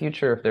maybe in the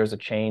future, if there's a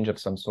change of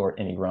some sort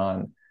in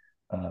Iran,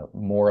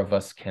 more of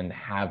us can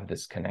have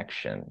this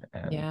connection.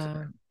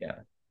 And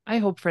I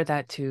hope for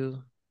that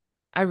too.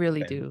 I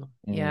really do.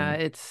 Yeah,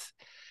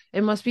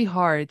 it must be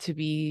hard to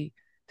be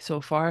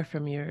so far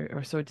from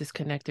or so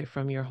disconnected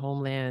from your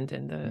homeland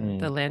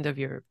and the land of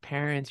your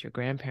parents, your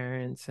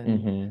grandparents.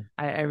 And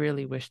I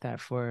really wish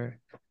that for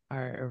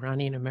our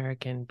Iranian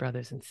American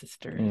brothers and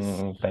sisters.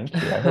 Thank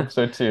you. I hope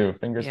so too.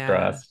 Fingers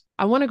crossed.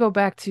 I want to go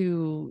back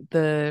to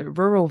the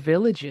rural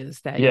villages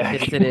that you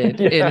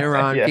visited in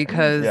Iran,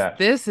 because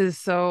this is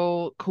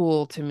so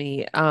cool to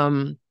me.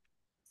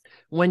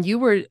 When you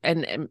were,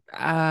 and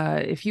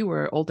if you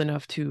were old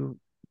enough to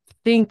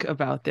think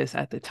about this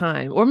at the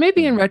time, or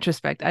maybe in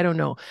retrospect, I don't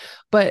know,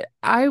 but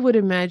I would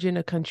imagine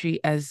a country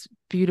as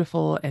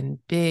beautiful and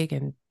big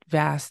and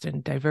vast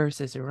and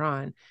diverse as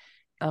Iran.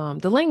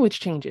 The language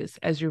changes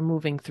as you're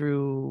moving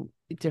through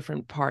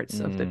different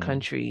parts of the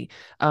country.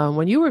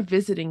 When you were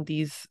visiting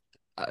these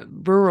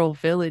rural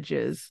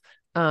villages,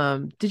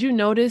 did you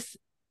notice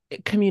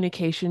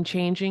communication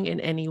changing in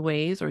any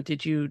ways, or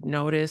did you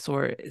notice,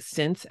 or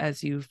since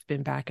as you've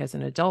been back as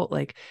an adult,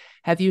 like,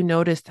 have you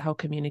noticed how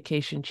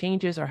communication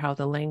changes, or how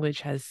the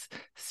language has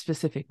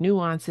specific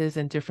nuances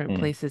in different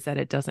places that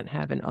it doesn't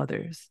have in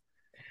others?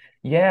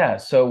 Yeah.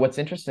 So what's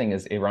interesting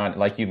is Iran,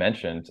 like you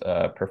mentioned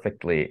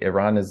perfectly,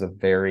 Iran is a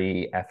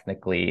very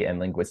ethnically and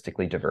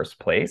linguistically diverse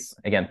place.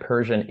 Again,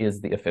 Persian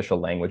is the official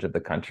language of the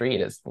country.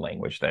 It is the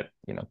language that,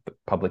 the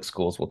public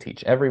schools will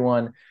teach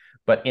everyone.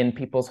 But in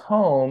people's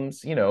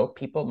homes,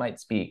 people might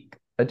speak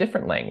a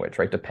different language,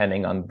 right?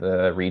 Depending on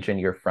the region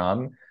you're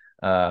from.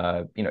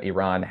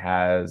 Iran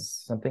has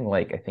something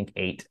like, I think,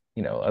 8,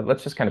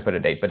 let's just kind of put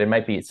it 8, but it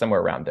might be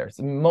somewhere around there.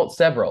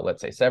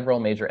 Several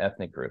major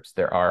ethnic groups.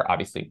 There are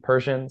obviously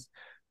Persians,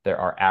 there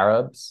are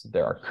Arabs,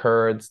 there are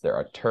Kurds, there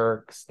are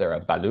Turks, there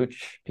are Baluch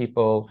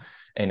people,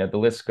 and the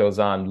list goes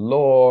on,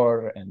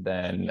 Lor, and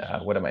then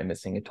what am I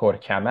missing?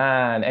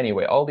 Turkmen.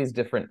 Anyway, all these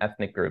different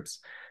ethnic groups.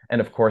 And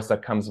of course,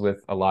 that comes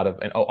with a lot of,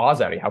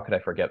 Azeri. How could I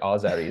forget?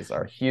 Azeris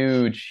are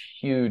huge,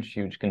 huge,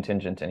 huge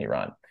contingent in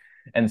Iran.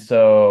 And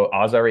so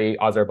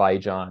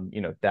Azerbaijan,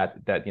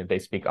 they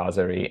speak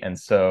Azeri. And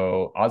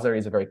so Azeri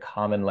is a very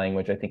common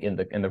language. I think in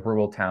the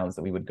rural towns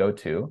that we would go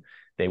to,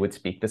 they would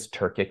speak this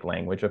Turkic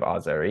language of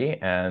Azeri.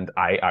 And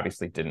I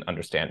obviously didn't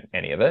understand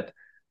any of it.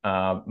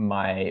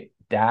 My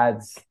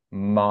dad's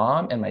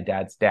mom and my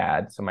dad's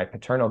dad, so my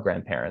paternal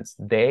grandparents,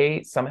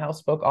 they somehow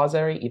spoke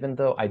Azeri, even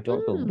though I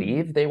don't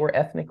believe they were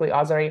ethnically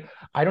Azeri.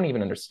 I don't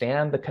even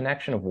understand the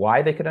connection of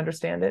why they could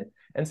understand it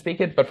and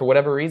speak it, but for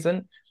whatever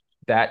reason,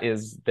 that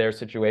is their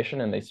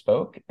situation and they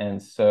spoke.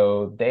 And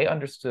so they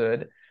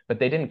understood, but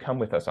they didn't come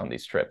with us on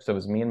these trips. So it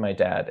was me and my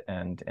dad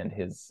and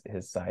his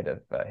side of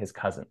his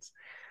cousins.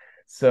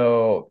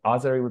 So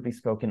Azeri would be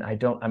spoken.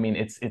 I mean,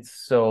 it's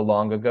so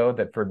long ago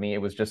that for me, it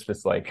was just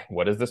this like,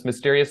 what is this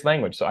mysterious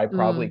language? So I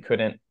probably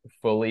couldn't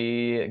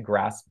fully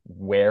grasp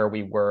where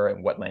we were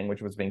and what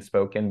language was being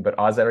spoken. But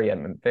Azeri,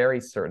 I'm very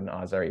certain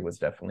Azeri was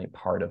definitely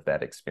part of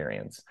that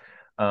experience.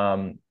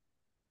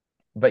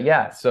 But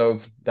yeah, so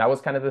that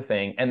was kind of the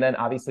thing. And then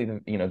obviously,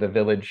 the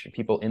village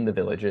people in the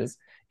villages,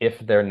 if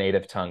their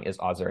native tongue is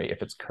Azeri,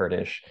 if it's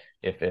Kurdish,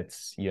 if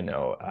it's,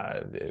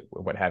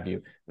 what have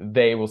you,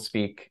 they will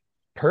speak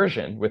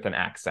Persian with an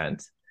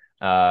accent.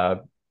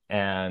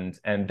 And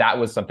that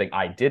was something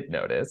I did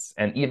notice.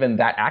 And even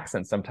that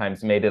accent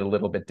sometimes made it a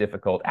little bit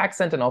difficult.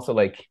 Accent and also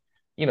like,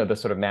 the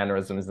sort of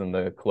mannerisms and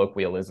the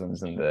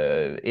colloquialisms and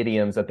the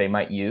idioms that they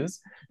might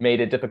use made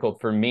it difficult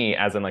for me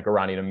as an like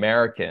Iranian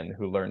American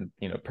who learned,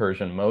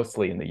 Persian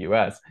mostly in the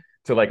US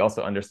to like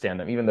also understand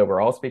them, even though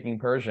we're all speaking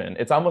Persian.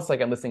 It's almost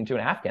like I'm listening to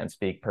an Afghan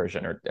speak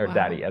Persian or Wow.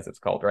 Dari, as it's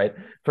called, right?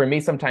 For me,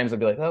 sometimes I'd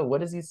be like, oh,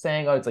 what is he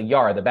saying? Oh, it's like,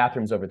 Yara, the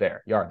bathroom's over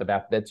there. Yara,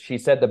 she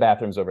said the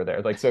bathroom's over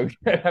there. Like, so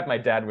my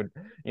dad would,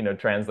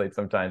 translate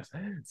sometimes.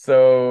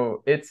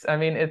 So it's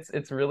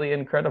really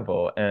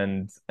incredible.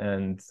 And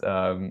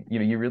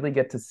you really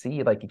get to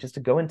see, like, just to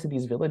go into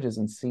these villages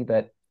and see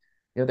that,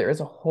 there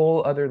is a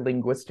whole other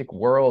linguistic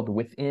world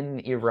within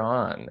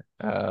Iran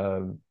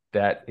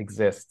that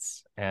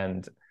exists.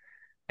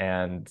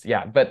 And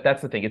yeah, but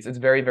that's the thing. It's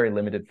very, very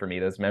limited for me.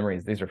 Those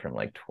memories, these are from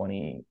like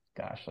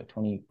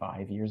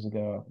 25 years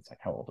ago. It's like,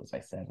 how old was I?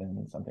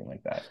 7, something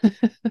like that.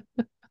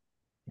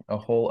 A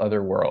whole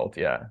other world.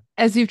 Yeah.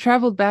 As you've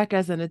traveled back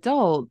as an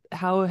adult,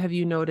 how have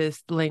you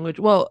noticed language?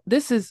 Well,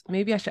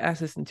 maybe I should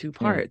ask this in two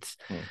parts.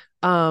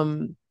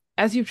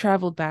 As you've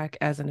traveled back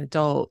as an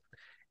adult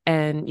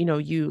and,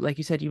 like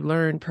you said, you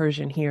learned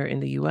Persian here in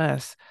the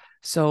US.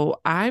 So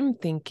I'm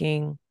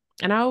thinking,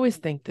 and I always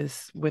think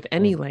this with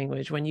any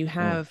language, when you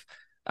have,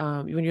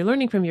 when you're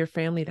learning from your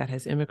family that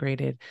has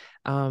immigrated,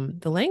 the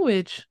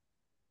language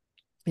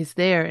is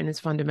there and it's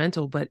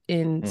fundamental, but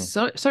in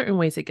certain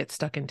ways it gets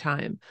stuck in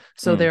time.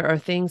 So there are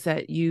things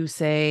that you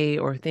say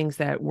or things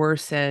that were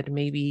said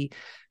maybe,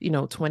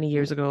 20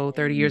 years ago,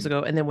 30 years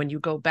ago. And then when you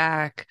go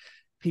back,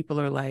 people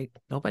are like,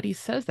 nobody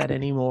says that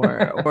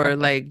anymore. Or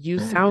like, you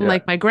sound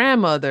like my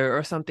grandmother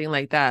or something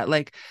like that.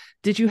 Like,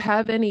 did you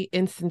have any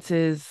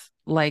instances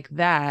like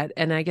that?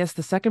 And I guess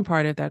the second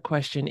part of that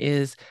question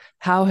is,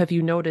 how have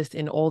you noticed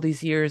in all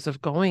these years of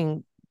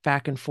going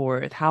back and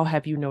forth, how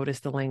have you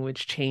noticed the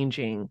language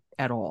changing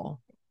at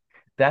all?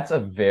 That's a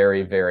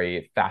very,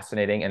 very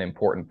fascinating and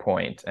important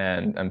point.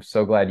 And I'm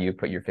so glad you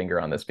put your finger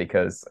on this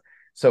because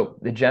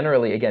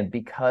generally, again,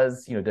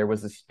 because, there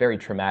was this very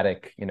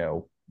traumatic,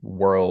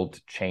 world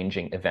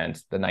changing event,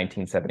 the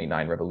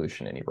 1979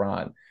 revolution in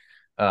Iran,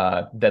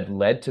 that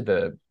led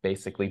to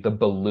basically the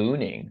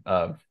ballooning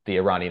of the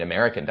Iranian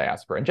American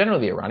diaspora and generally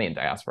the Iranian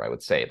diaspora, I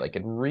would say. Like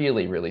it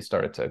really, really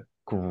started to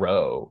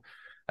grow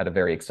at a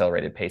very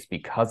accelerated pace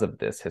because of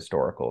this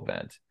historical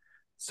event.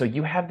 So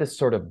you have this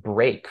sort of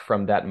break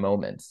from that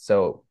moment.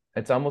 So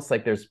it's almost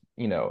like there's,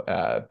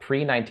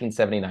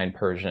 pre-1979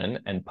 Persian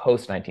and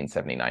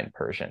post-1979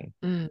 Persian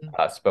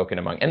spoken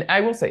among. And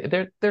I will say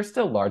they're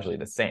still largely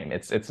the same.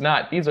 It's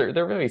not,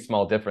 they're really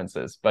small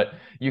differences, but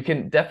you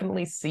can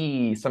definitely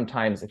see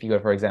sometimes if you go,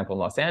 for example, in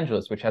Los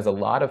Angeles, which has a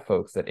lot of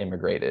folks that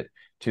immigrated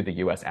to the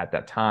US at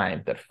that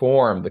time that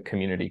formed the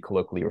community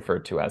colloquially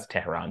referred to as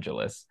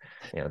Tehrangeles,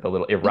 the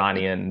little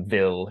Iranian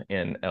ville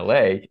in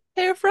LA.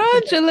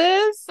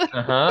 Tehrangeles.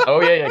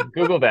 Oh yeah.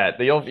 Google that.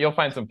 You'll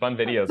find some fun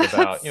videos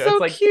about, so it's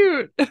like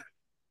cute.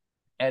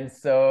 And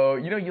so,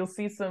 you'll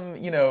see some,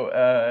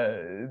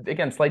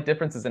 again, slight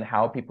differences in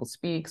how people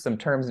speak, some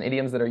terms and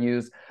idioms that are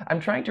used. I'm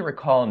trying to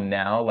recall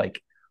now,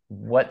 like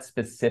what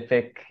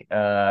specific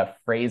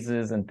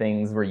phrases and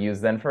things were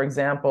used then. For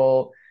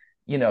example,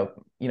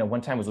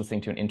 one time I was listening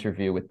to an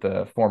interview with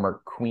the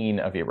former queen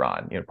of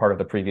Iran, part of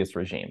the previous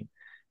regime,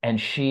 and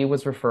she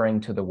was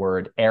referring to the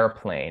word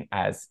airplane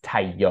as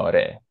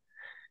tayyare.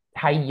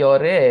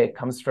 Tayyare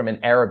comes from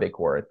an Arabic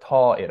word,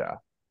 ta'ira.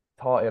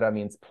 Ta'ira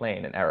means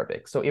plane in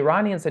Arabic. So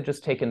Iranians had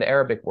just taken the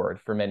Arabic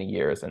word for many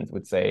years and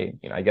would say,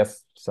 I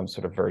guess some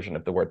sort of version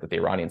of the word that the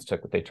Iranians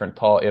took, but they turned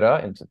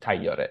ta'ira into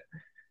tayyare.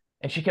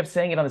 And she kept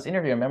saying it on this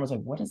interview. I remember I was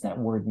like, what does that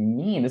word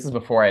mean? This is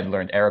before I had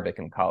learned Arabic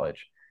in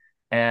college.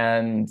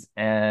 And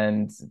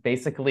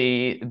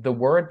basically the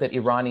word that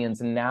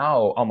Iranians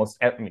now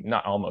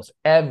not almost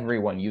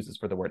everyone uses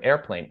for the word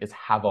airplane is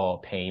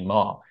haval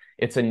payma.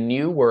 It's a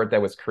new word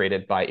that was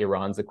created by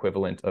Iran's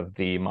equivalent of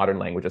the Modern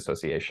Language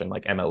Association,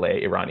 like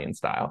MLA Iranian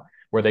style,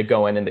 where they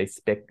go in and they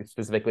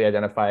specifically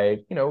identify,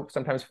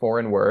 sometimes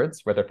foreign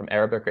words, whether from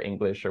Arabic or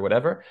English or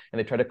whatever, and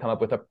they try to come up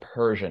with a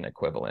Persian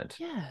equivalent.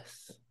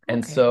 Yes.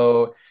 And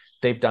so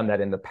they've done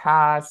that in the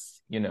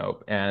past,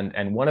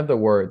 and one of the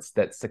words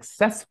that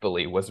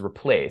successfully was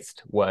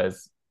replaced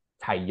was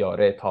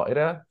tayyare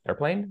ta'ira,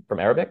 airplane from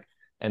Arabic,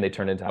 and they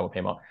turned into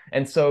hawapema.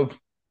 And so,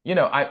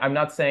 I'm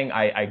not saying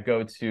I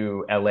go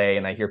to LA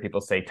and I hear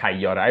people say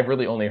tayyare. I've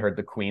really only heard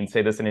the Queen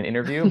say this in an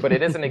interview, but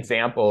it is an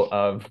example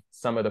of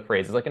some of the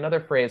phrases. Like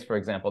another phrase, for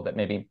example, that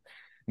maybe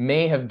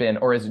may have been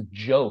or is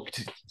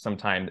joked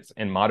sometimes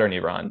in modern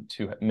Iran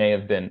to may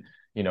have been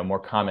more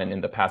common in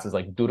the past is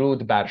like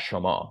durud bar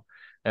shoma.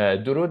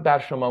 Durud bar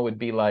shoma would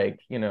be like,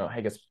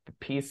 I guess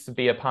peace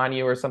be upon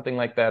you or something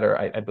like that, or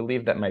I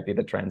believe that might be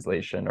the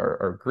translation,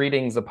 or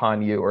greetings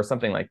upon you or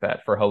something like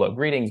that for hello,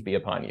 greetings be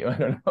upon you. I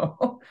don't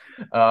know.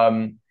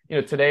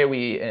 Today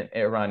we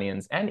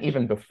Iranians, and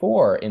even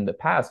before in the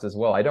past as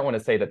well, I don't want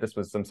to say that this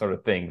was some sort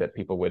of thing that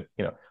people would,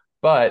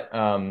 but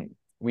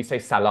we say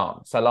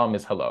salam. Salam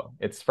is hello.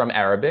 It's from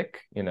Arabic,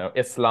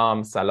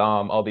 Islam,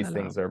 salam, all these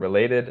Salam. things are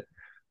related.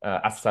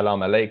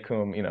 Assalamu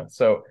alaikum,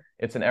 so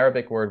it's an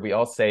Arabic word. We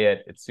all say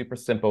it. It's super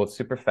simple. It's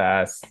super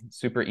fast,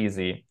 super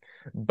easy.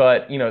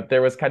 But,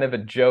 there was kind of a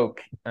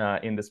joke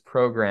in this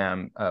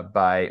program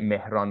by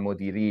Mehran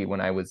Modiri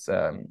when I was,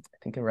 I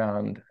think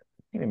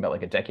even about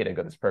like a decade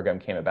ago, this program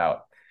came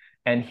about.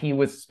 And he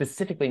was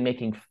specifically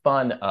making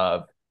fun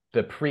of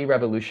the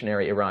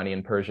pre-revolutionary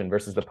Iranian Persian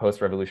versus the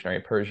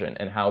post-revolutionary Persian,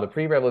 and how the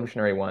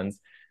pre-revolutionary ones,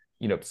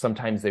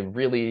 sometimes they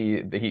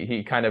really,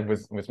 he kind of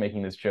was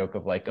making this joke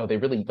of like, oh, they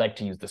really like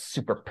to use the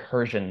super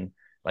Persian,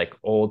 like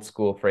old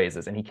school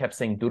phrases. And he kept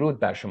saying, durud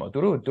bar shoma,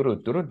 durud,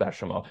 durud, durud bar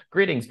shoma,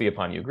 greetings be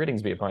upon you,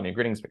 greetings be upon you,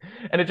 greetings.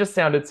 And it just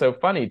sounded so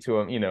funny to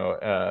him,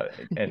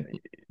 and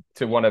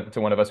to one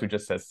of us who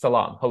just says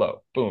salam,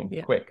 hello, boom,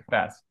 yeah. Quick,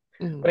 fast.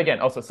 Mm-hmm. But again,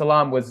 also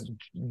salam was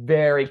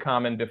very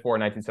common before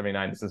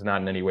 1979. This is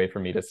not in any way for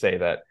me to say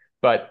that.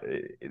 But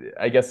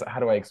I guess, how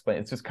do I explain?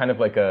 It's just kind of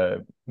like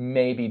a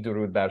maybe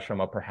durud bar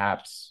shoma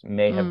perhaps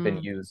may have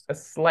been used a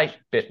slight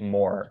bit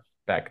more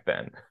back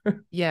then.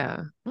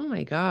 Yeah. Oh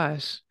my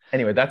gosh.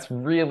 Anyway, that's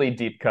really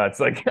deep cuts.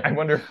 Like, I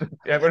wonder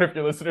if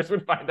your listeners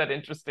would find that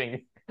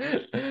interesting.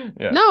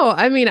 Yeah. No,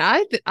 I mean,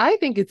 I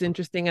think it's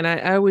interesting, and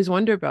I always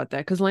wonder about that,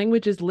 because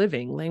language is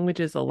living, language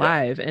is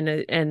alive,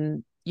 yeah.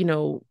 and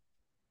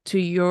to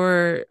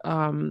your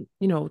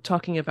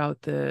talking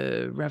about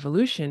the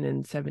revolution in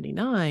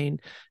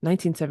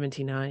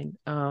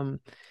 1979,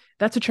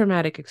 that's a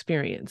traumatic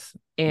experience,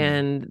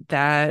 and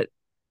that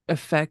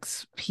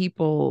affects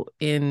people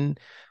in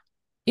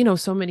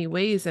so many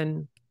ways,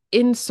 and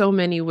in so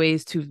many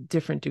ways to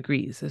different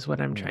degrees is what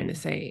I'm trying to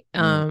say.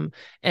 And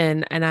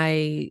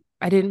I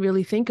didn't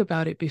really think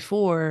about it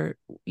before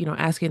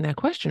asking that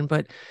question,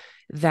 but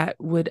that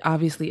would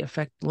obviously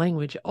affect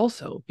language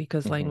also,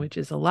 because language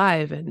is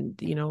alive,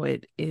 and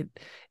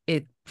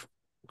it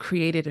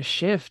created a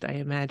shift, I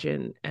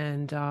imagine.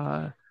 And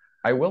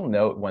I will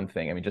note one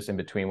thing, I mean, just in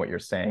between what you're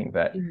saying,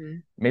 that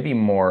maybe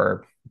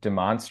more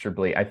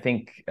demonstrably, I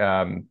think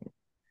the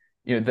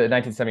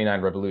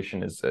 1979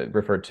 revolution is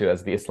referred to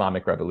as the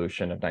Islamic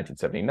Revolution of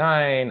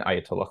 1979.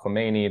 Ayatollah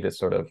Khomeini, this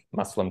sort of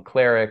Muslim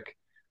cleric,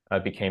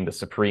 became the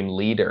supreme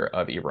leader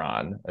of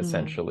Iran,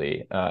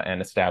 essentially,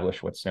 and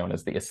established what's known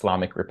as the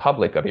Islamic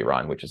Republic of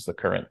Iran, which is the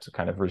current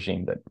kind of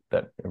regime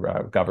that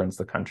governs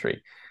the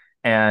country.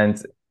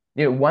 And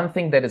one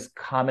thing that is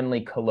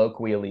commonly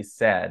colloquially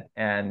said,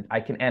 and I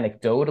can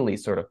anecdotally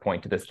sort of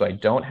point to this, so I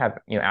don't have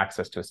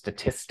access to a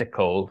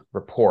statistical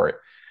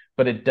report,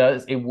 but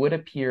it would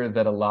appear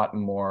that a lot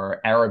more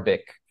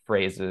Arabic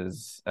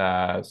phrases,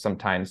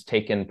 sometimes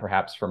taken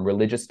perhaps from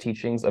religious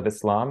teachings of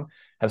Islam,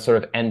 have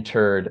sort of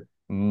entered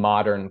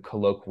modern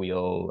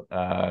colloquial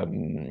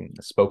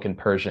spoken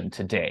Persian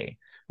today.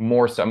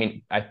 More so, I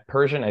mean,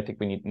 Persian, I think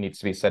needs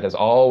to be said, has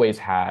always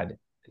had a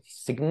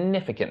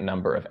significant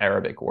number of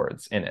Arabic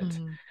words in it.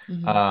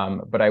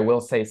 But I will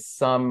say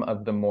some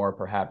of the more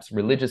perhaps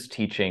religious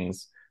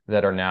teachings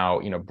that are now,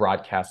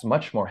 broadcast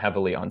much more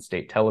heavily on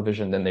state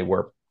television than they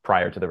were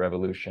prior to the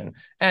revolution.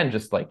 And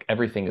just like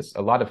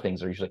a lot of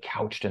things are usually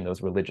couched in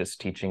those religious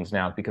teachings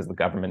now, because the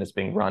government is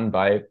being run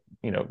by,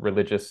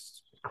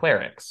 religious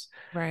clerics,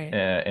 right?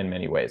 In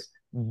many ways,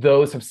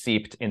 those have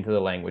seeped into the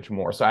language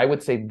more. So I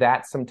would say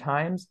that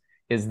sometimes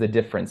is the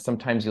difference.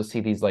 Sometimes you'll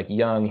see these like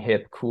young,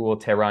 hip, cool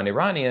Tehran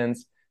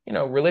Iranians,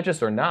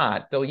 religious or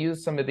not, they'll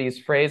use some of these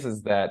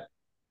phrases that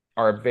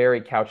are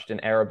very couched in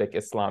Arabic,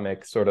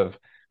 Islamic sort of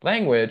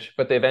language,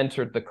 but they've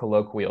entered the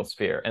colloquial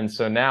sphere. And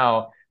so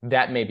now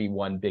that may be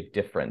one big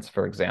difference,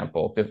 for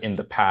example, in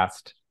the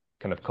past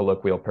kind of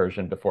colloquial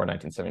Persian before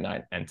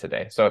 1979 and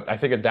today. So I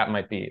figured that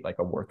might be like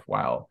a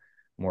worthwhile,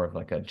 more of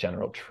like a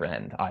general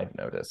trend I've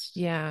noticed.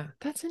 Yeah,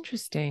 that's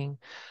interesting.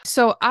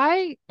 So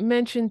I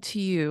mentioned to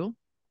you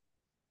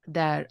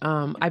that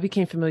I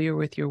became familiar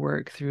with your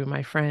work through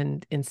my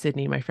friend in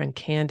Sydney, my friend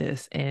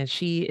Candace, and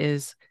she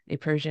is a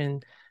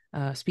Persian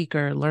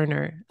speaker,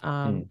 learner,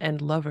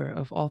 and lover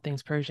of all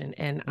things Persian.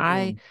 And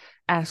I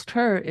asked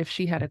her if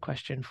she had a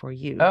question for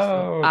you.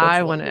 Oh, so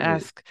I want to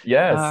ask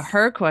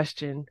her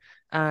question,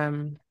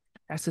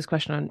 ask this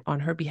question on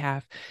her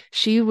behalf.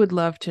 She would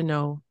love to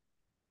know,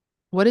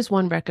 what is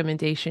one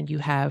recommendation you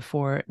have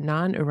for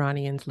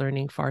non-Iranians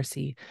learning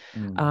Farsi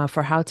Mm,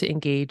 for how to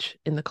engage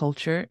in the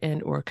culture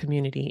and or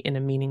community in a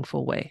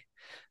meaningful way?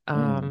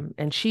 mm.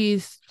 And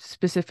she's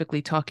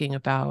specifically talking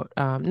about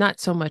not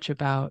so much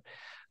about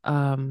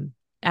um,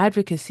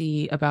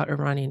 advocacy about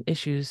Iranian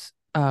issues,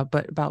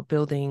 but about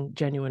building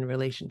genuine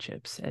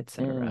relationships,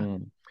 etc.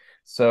 Mm.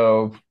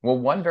 So, well,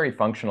 one very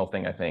functional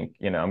thing, I think,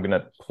 I'm going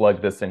to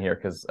plug this in here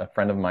because a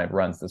friend of mine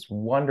runs this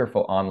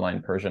wonderful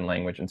online Persian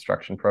language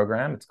instruction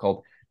program. It's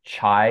called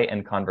Chai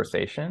and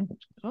Conversation.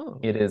 Oh,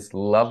 It is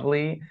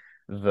lovely.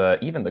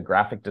 Even the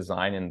graphic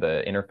design and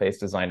the interface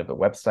design of the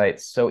website,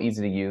 so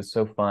easy to use,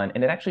 so fun.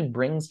 And it actually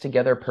brings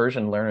together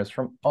Persian learners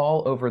from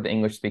all over the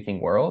English speaking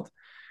world.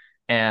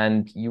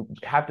 And you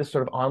have this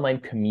sort of online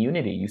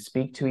community. You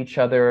speak to each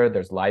other.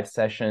 There's live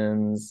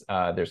sessions.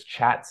 There's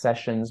chat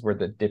sessions where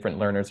the different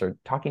learners are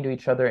talking to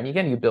each other. And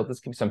again, you build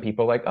this. Some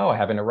people like, oh, I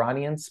have an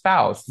Iranian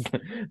spouse,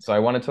 so I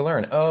wanted to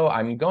learn. Oh,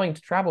 I'm going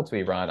to travel to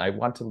Iran. I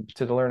want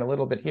to learn a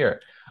little bit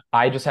here.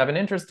 I just have an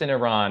interest in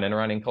Iran and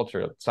Iranian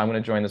culture, so I'm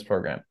going to join this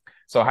program.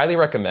 So I highly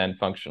recommend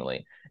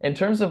functionally. In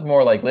terms of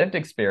more like lived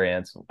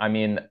experience, I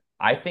mean,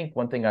 I think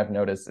one thing I've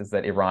noticed is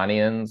that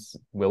Iranians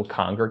will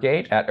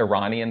congregate at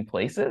Iranian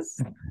places.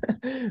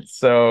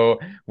 So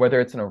whether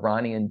it's an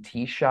Iranian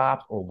tea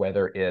shop or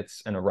whether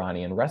it's an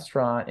Iranian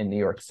restaurant in New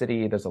York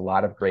City, there's a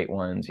lot of great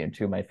ones.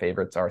 Two of my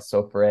favorites are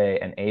Sofre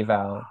and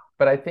Aval.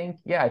 But I think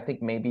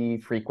maybe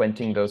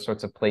frequenting those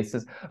sorts of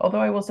places,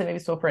 although I will say maybe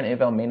Sofra and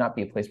Aval may not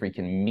be a place where you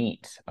can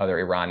meet other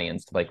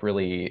Iranians to like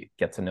really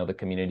get to know the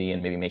community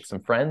and maybe make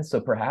some friends.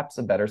 So perhaps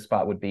a better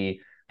spot would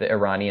be the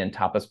Iranian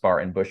tapas bar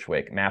in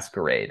Bushwick,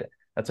 Masquerade.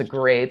 That's a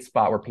great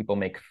spot where people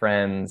make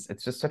friends.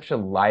 It's just such a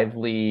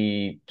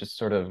lively, just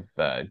sort of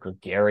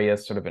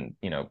gregarious sort of,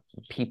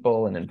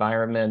 people and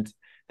environment.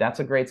 That's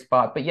a great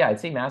spot. But yeah, I'd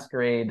say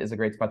Masquerade is a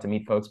great spot to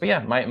meet folks. But yeah,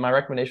 my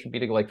recommendation would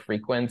be to like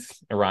frequent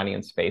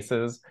Iranian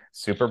spaces,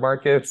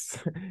 supermarkets.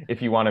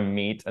 If you want to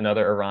meet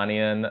another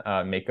Iranian,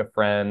 make a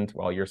friend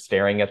while you're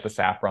staring at the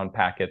saffron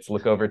packets,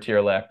 look over to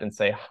your left and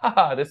say,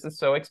 ha, this is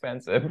so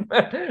expensive.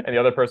 And the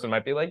other person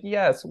might be like,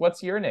 yes,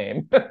 what's your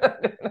name?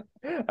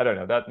 I don't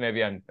know. That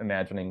maybe I'm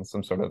imagining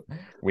some sort of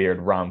weird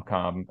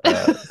rom-com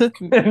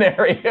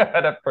scenario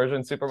at a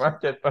Persian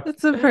supermarket. But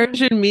it's a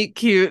Persian meet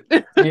cute.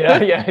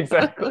 yeah,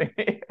 exactly.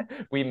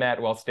 We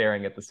met while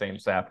staring at the same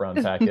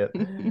saffron packet.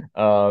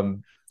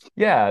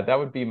 Yeah, that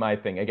would be my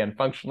thing. Again,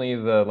 functionally,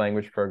 the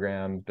language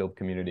program, build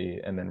community,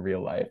 and then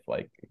real life,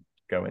 like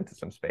go into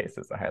some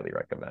spaces. I highly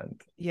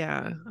recommend.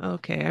 Yeah,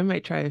 okay. I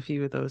might try a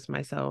few of those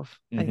myself,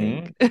 I Hmm.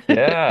 think.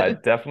 Yeah,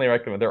 definitely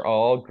recommend. They're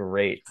all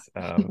great.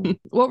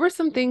 What were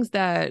some things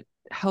that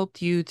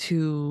helped you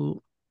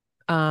to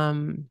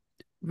um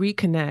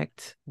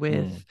reconnect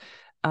Mm,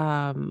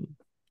 um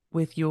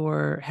with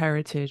your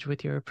heritage,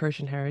 with your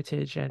Persian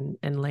heritage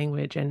and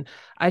language? And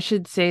I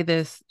should say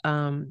this,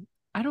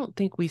 I don't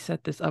think we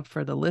set this up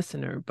for the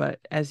listener, but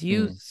as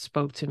you mm,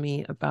 spoke to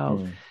me about,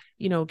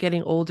 mm,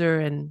 getting older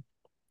and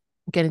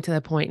getting to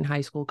that point in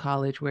high school,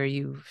 college where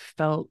you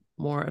felt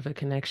more of a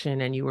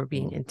connection and you were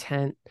being mm,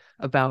 intent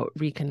about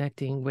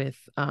reconnecting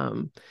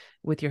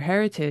with your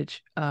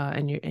heritage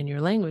and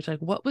your language. Like,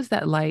 what was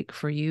that like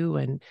for you,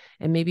 and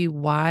maybe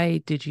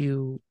why did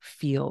you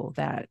feel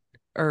that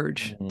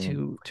urge mm.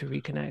 to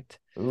reconnect?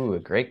 Ooh, a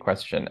great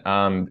question.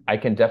 I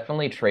can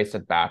definitely trace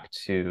it back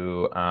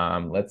to,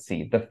 let's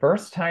see, the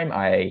first time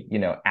I,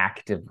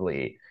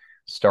 actively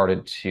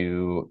started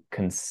to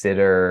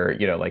consider,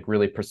 like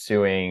really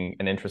pursuing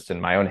an interest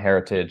in my own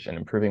heritage and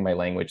improving my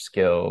language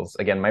skills.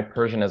 Again, my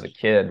Persian as a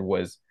kid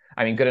was,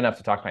 I mean, good enough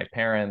to talk to my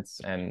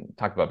parents and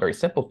talk about very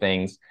simple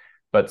things,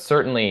 but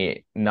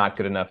certainly not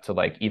good enough to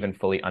like even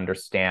fully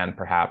understand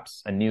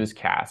perhaps a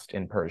newscast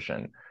in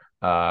Persian,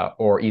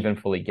 or even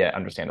fully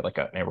understand it like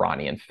an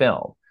Iranian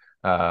film.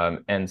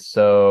 And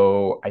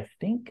so I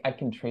think I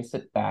can trace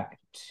it back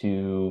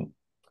to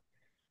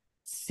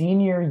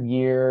senior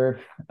year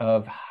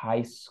of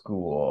high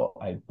school.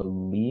 I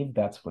believe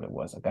that's what it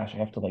was. Gosh, I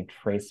have to like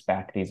trace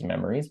back these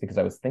memories because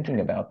I was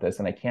thinking about this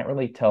and I can't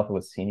really tell if it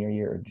was senior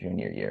year or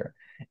junior year.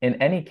 In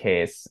any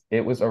case,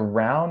 it was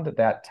around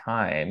that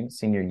time,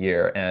 senior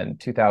year, and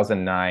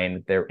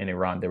 2009, there in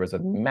Iran, there was a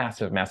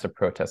massive, massive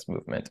protest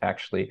movement.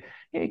 Actually,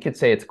 you could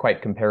say it's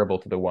quite comparable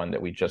to the one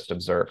that we just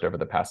observed over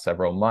the past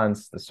several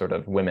months, the sort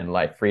of women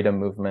life freedom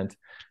movement,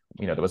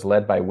 that was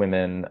led by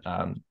women.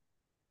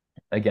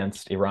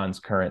 Against Iran's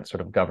current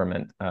sort of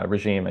government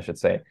regime, I should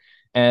say.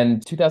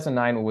 And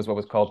 2009 was what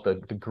was called the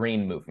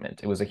Green Movement.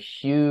 It was a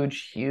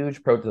huge,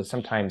 huge protest.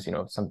 Sometimes,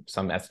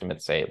 some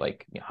estimates say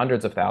like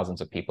hundreds of thousands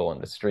of people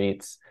in the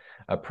streets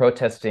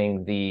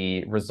protesting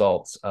the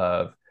results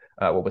of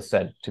what was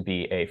said to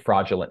be a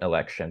fraudulent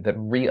election that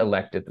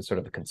re-elected the sort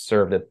of the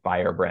conservative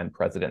firebrand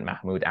president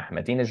Mahmoud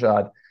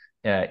Ahmadinejad,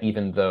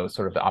 even though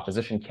sort of the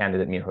opposition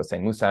candidate Mir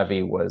Hossein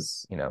Mousavi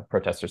was,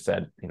 protesters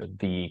said,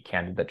 the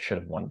candidate that should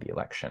have won the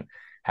election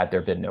had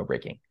there been no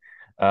rigging.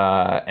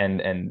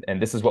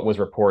 and this is what was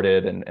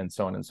reported, and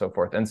so on and so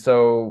forth. And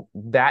so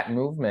that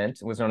movement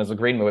was known as the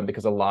Green Movement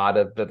because a lot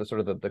of the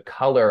sort of the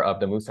color of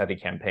the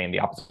Mousavi campaign, the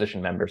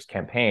opposition members'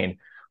 campaign,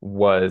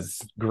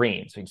 was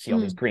green. So you see all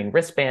these green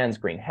wristbands,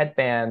 green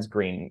headbands,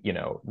 green,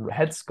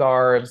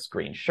 headscarves,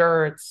 green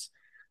shirts.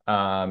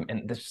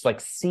 And this just like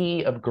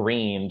sea of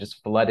green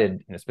just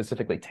flooded,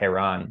 specifically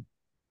Tehran.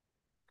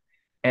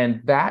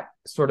 And that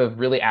sort of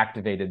really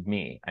activated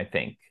me, I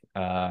think.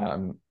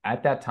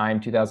 At that time,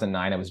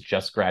 2009, I was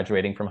just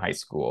graduating from high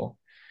school.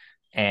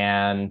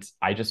 And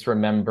I just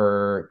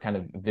remember kind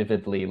of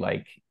vividly,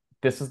 like,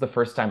 this is the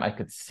first time I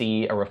could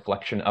see a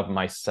reflection of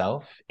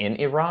myself in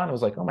Iran. I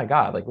was like, oh my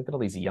God, like, look at all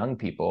these young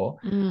people.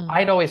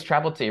 I'd always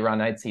traveled to Iran,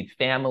 and I'd see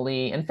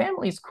family, and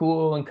family's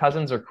cool, and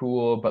cousins are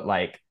cool, but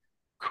like,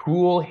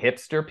 cool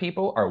hipster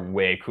people are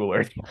way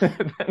cooler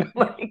than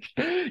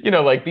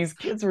like these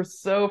kids were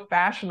so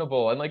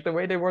fashionable, and like the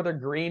way they wore their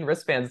green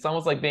wristbands, it's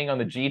almost like being on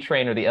the G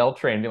train or the L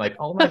train, being like,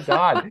 oh my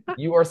God,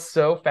 you are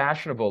so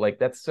fashionable, like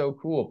that's so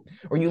cool,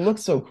 or you look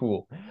so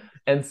cool.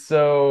 And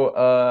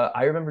so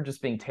I remember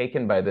just being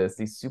taken by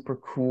these super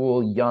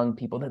cool young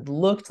people that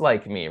looked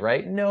like me,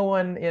 right? No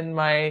one in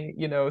my,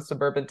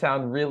 suburban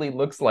town really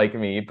looks like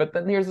me. But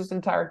then there's this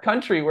entire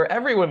country where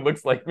everyone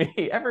looks like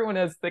me. Everyone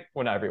has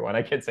well, not everyone,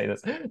 I can't say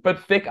this,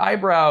 but thick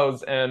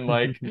eyebrows and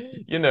like,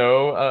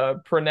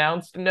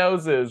 pronounced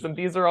noses. And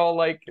these are all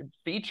like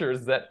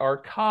features that are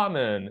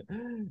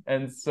common.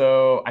 And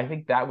so I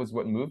think that was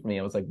what moved me.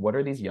 I was like, what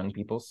are these young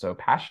people so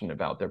passionate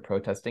about? They're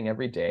protesting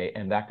every day.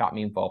 And that got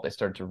me involved. I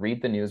started to read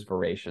the news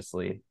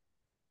voraciously.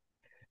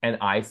 And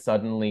I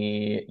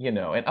suddenly,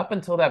 and up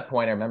until that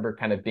point, I remember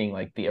kind of being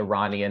like the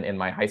Iranian in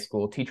my high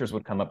school. Teachers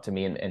would come up to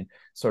me and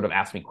sort of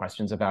ask me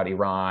questions about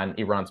Iran.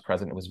 Iran's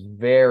president was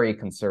very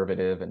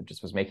conservative and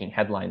just was making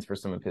headlines for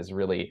some of his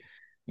really,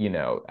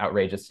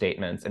 outrageous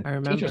statements.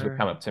 And teachers would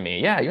come up to me.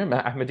 Yeah, you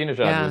remember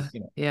Ahmadinejad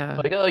was,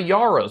 like,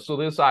 Yara, so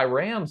this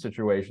Iran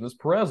situation, this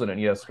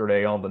president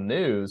yesterday on the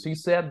news, he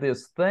said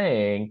this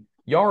thing.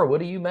 Yara, what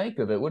do you make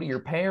of it? What do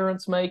your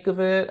parents make of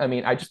it? I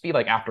mean, I'd just be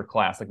like after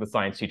class, like the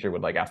science teacher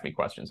would like ask me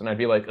questions, and I'd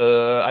be like,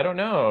 I don't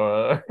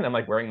know. And I'm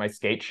like wearing my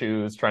skate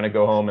shoes, trying to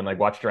go home and like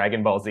watch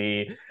Dragon Ball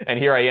Z. And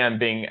here I am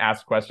being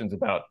asked questions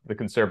about the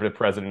conservative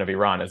president of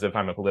Iran as if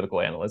I'm a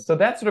political analyst. So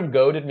that sort of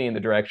goaded me in the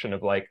direction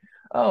of like,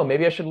 oh,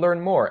 maybe I should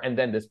learn more. And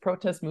then this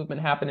protest movement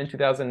happened in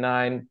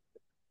 2009.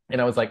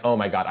 And I was like, oh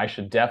my God, I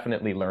should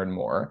definitely learn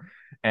more.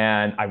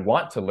 And I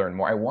want to learn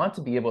more. I want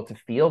to be able to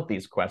field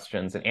these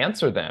questions and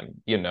answer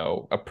them,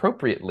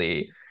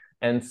 appropriately.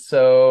 And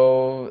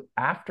so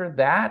after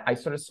that, I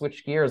sort of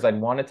switched gears. I'd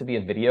wanted to be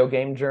a video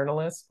game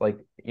journalist, like,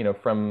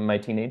 from my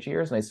teenage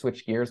years. And I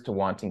switched gears to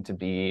wanting to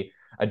be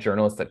a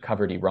journalist that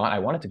covered Iran. I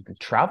wanted to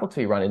travel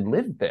to Iran and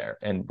live there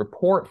and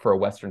report for a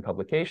Western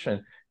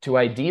publication to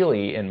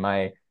ideally, in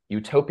my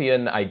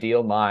utopian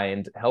ideal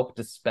mind, help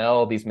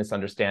dispel these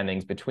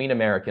misunderstandings between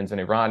Americans and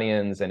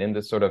Iranians, and in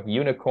this sort of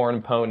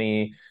unicorn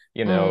pony,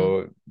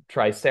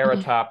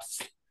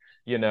 triceratops,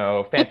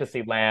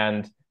 fantasy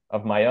land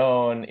of my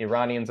own,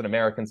 Iranians and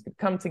Americans could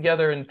come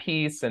together in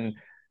peace, and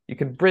you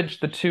could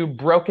bridge the two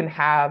broken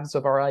halves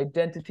of our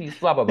identities,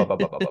 blah, blah, blah, blah,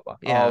 blah, blah, blah,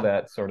 Yeah. all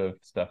that sort of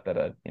stuff that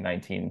a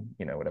 19,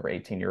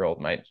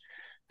 18-year-old might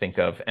think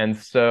of. And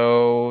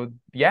so,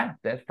 yeah,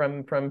 that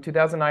from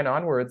 2009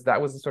 onwards, that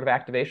was the sort of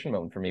activation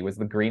moment for me, was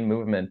the Green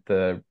Movement,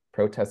 the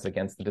protests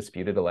against the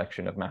disputed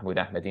election of Mahmoud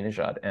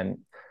Ahmadinejad. And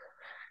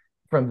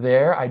from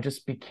there, I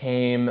just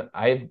became,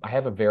 I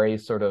have a very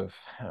sort of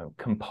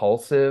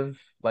compulsive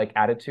like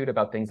attitude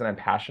about things that I'm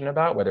passionate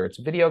about, whether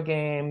it's video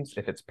games,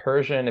 if it's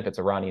Persian, if it's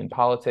Iranian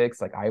politics,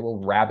 like I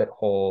will rabbit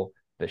hole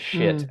the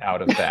shit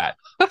out of that,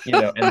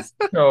 and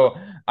so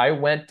I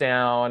went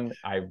down,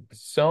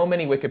 so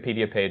many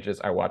Wikipedia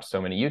pages, I watched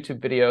so many YouTube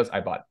videos,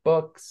 I bought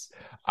books,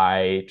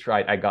 I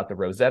got the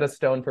Rosetta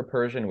Stone for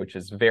Persian, which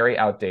is very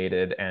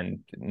outdated and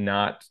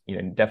not,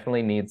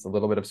 definitely needs a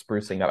little bit of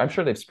sprucing up. I'm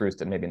sure they've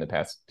spruced it maybe in the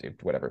past,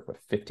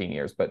 15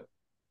 years, but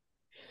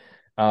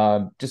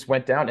just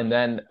went down. And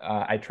then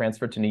I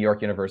transferred to New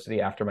York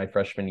University after my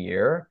freshman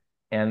year.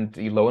 And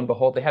lo and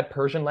behold, they had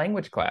Persian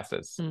language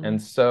classes.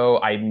 And so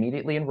I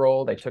immediately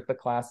enrolled. I took the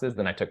classes.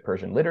 Then I took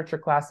Persian literature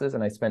classes.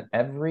 And I spent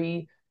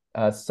every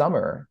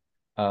summer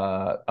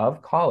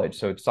of college,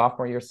 so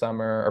sophomore year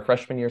summer, or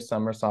freshman year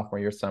summer, sophomore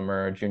year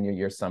summer, junior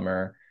year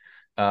summer,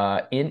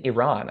 in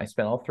Iran. I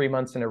spent all 3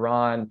 months in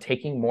Iran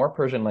taking more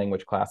Persian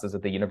language classes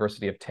at the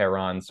University of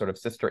Tehran's sort of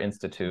sister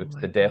institute,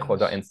 the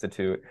Dekhoda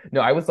Institute.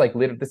 No, I was like,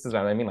 this is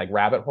what I mean, like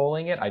rabbit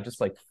holing it. I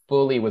just like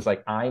fully was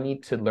like, I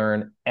need to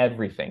learn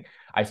everything.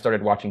 I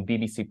started watching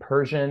BBC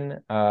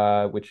Persian,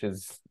 which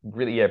is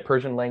really a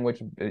Persian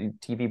language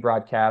TV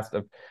broadcast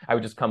of, I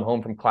would just come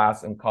home from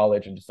class in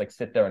college and just like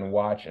sit there and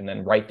watch and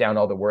then write down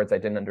all the words I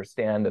didn't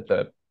understand that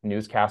the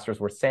newscasters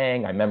were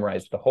saying. I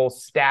memorized the whole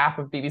staff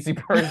of BBC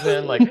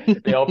Persian.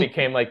 Like they all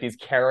became like these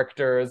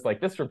characters,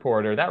 like this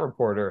reporter, that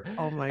reporter.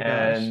 Oh my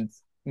gosh.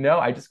 No,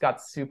 I just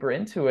got super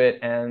into it,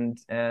 and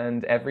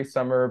every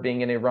summer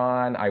being in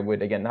Iran, I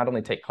would again not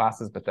only take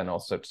classes, but then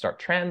also start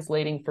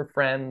translating for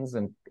friends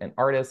and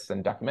artists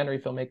and documentary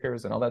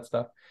filmmakers and all that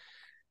stuff.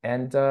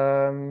 And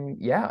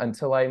yeah,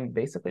 until I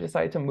basically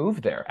decided to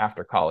move there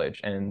after college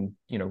and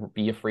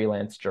be a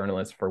freelance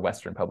journalist for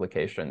Western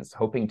publications,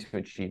 hoping to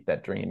achieve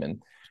that dream.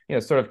 And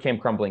sort of came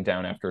crumbling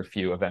down after a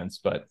few events,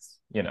 but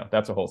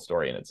that's a whole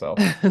story in itself.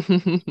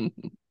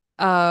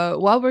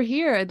 While we're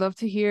here, I'd love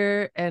to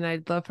hear, and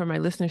I'd love for my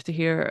listeners to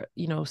hear,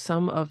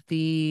 some of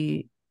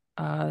the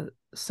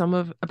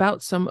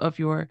some of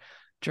your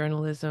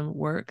journalism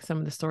work, some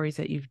of the stories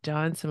that you've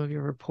done, some of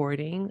your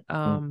reporting.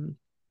 Mm.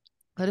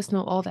 Let us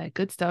know all that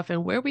good stuff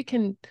and where we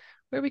can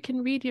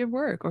read your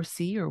work or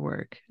see your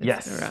work,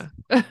 Yes. etc.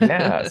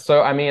 Yeah.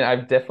 So, I mean,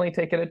 I've definitely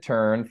taken a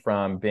turn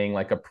from being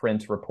like a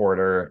print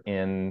reporter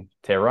in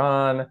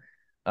Tehran.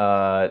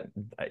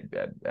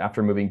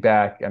 After moving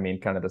back, I mean,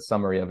 kind of the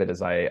summary of it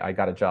is I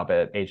got a job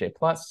at AJ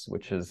Plus,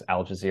 which is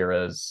Al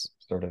Jazeera's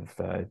sort of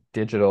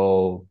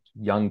digital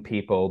young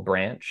people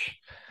branch.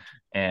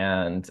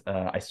 And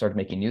I started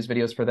making news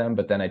videos for them,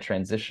 but then I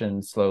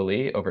transitioned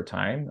slowly over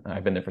time.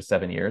 I've been there for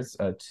 7 years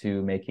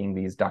to making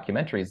these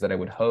documentaries that I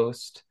would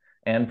host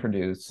and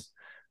produce.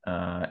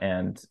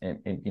 And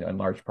in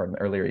large part in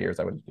the earlier years,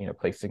 I would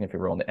play a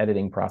significant role in the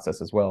editing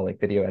process as well, like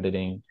video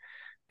editing.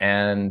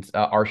 And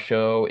our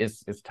show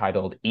is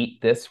titled "Eat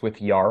This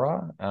with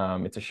Yara."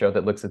 It's a show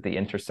that looks at the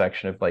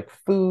intersection of like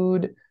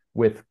food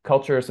with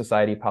culture,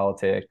 society,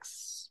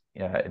 politics,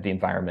 the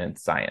environment,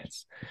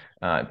 science.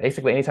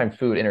 Basically, anytime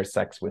food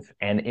intersects with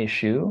an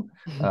issue,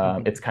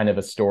 it's kind of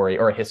a story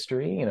or a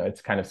history.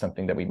 It's kind of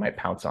something that we might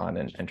pounce on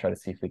and try to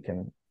see if we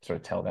can sort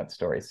of tell that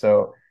story.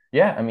 So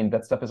yeah, I mean,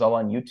 that stuff is all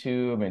on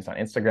YouTube. I mean, it's on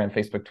Instagram,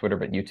 Facebook, Twitter,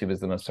 but YouTube is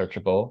the most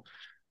searchable.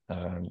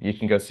 You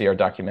can go see our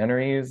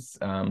documentaries.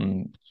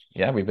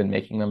 Yeah, we've been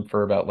making them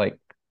for about like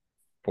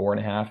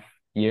 4.5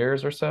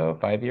 years or so,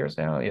 5 years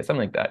now. Yeah,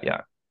 something like that.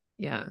 Yeah.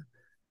 Yeah.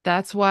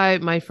 That's why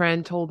my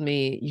friend told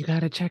me you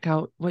got to check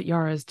out what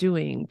Yara's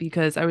doing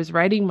because I was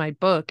writing my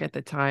book at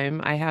the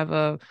time. I have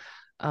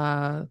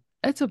uh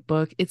it's a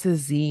book, it's a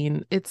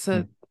zine.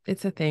 Mm,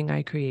 It's a thing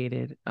I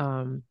created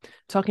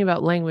talking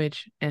about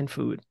language and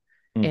food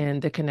mm.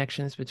 and the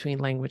connections between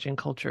language and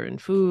culture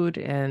and food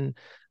and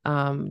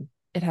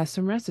it has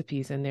some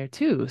recipes in there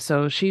too.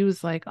 So she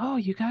was like, "Oh,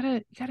 you got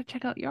to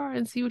check out Yara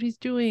and see what he's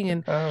doing."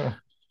 And Oh,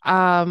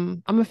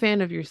 I'm a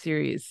fan of your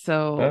series,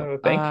 so oh,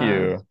 thank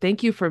you.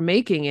 thank you for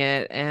making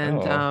it. And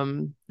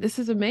Oh, this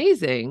is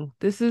amazing.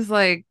 This is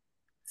like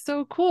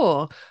so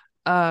cool.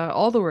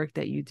 All the work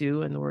that you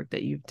do and the work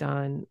that you've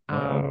done.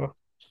 oh,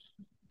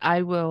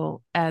 I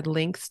will add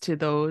links to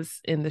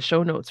those in the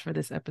show notes for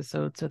this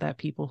episode so that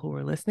people who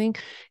are listening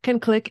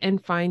can click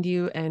and find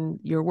you and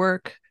your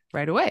work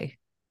right away.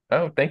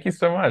 oh, thank you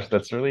so much.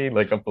 That's really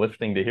like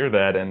uplifting to hear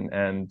that.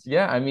 And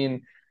yeah, I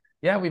mean,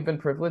 yeah, we've been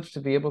privileged to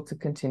be able to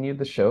continue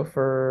the show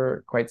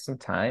for quite some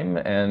time,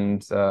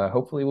 and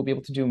hopefully we'll be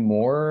able to do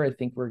more. I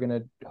think we're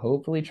gonna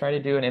hopefully try to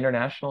do an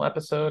international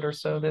episode or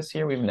so this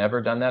year. We've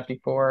never done that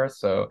before,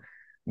 so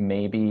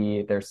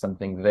maybe there's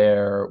something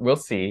there. We'll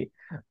see.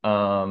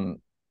 Um,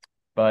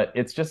 but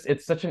it's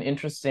such an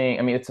interesting,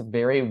 I mean, it's a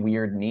very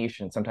weird niche,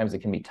 and sometimes it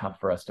can be tough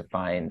for us to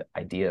find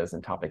ideas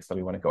and topics that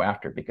we want to go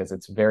after because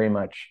it's very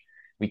much,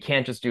 we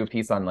can't just do a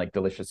piece on like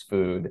delicious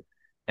food,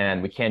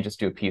 and we can't just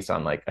do a piece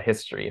on like a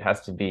history. It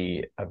has to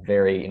be a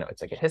very,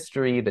 it's like a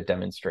history that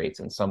demonstrates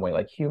in some way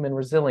like human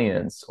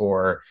resilience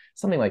or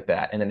something like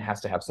that, and then it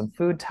has to have some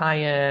food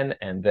tie-in,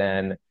 and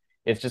then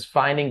it's just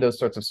finding those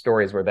sorts of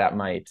stories where that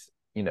might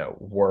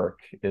work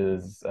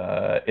is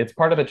it's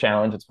part of the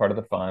challenge, it's part of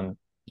the fun.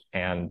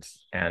 And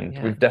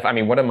Yeah. we've I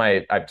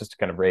mean, I've just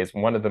kind of raised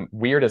one of the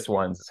weirdest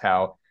ones is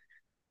how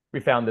we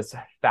found this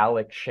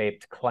phallic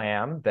shaped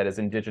clam that is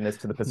indigenous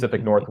to the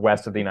Pacific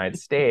Northwest of the United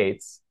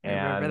States. I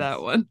remember And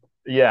that one.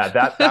 yeah,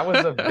 that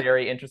was a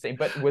very interesting.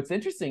 But what's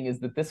interesting is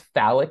that this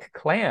phallic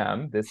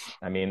clam, this,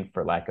 I mean,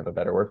 for lack of a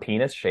better word,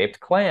 penis shaped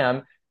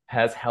clam,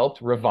 has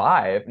helped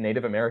revive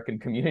Native American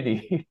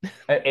community,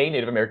 a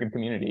Native American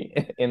community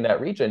in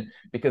that region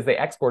because they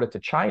export it to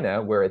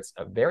China, where it's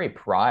a very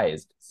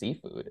prized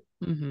seafood,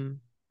 Hmm.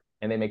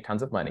 and they make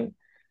tons of money.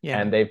 Yeah.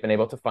 And they've been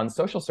able to fund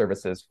social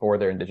services for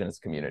their indigenous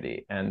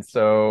community. And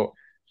so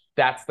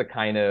that's the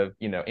kind of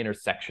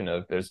intersection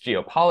of, there's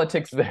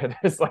geopolitics there,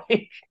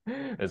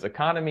 there's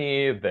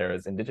economy,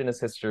 there's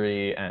indigenous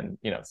history, and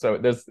so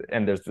there's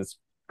this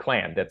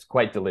clan that's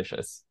quite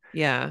delicious.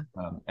 Yeah.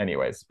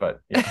 Anyways, but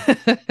yeah.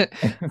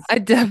 I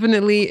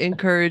definitely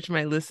encourage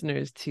my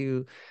listeners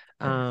to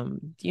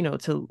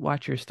to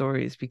watch your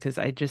stories because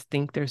I just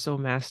think they're so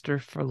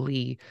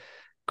masterfully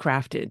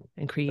crafted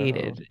and Oh,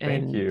 created.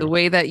 thank And the you.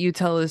 way that you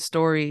tell a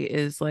story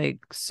is like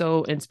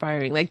so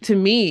inspiring. Like to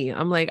me,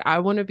 I'm like, I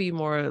want to be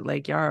more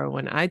like Yara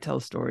when I tell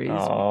stories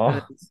Oh,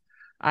 because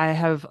I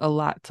have a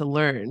lot to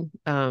learn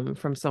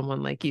from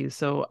someone like you.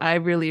 So I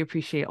really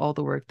appreciate all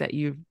the work that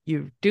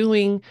you're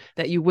doing,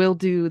 that you will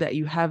do, that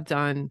you have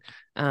done.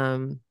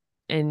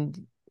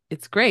 And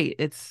it's great.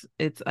 It's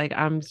like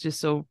I'm just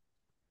so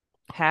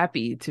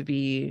happy to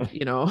be,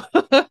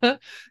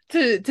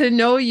 to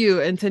know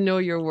you and to know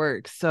your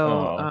work. So,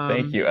 Oh,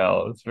 thank you,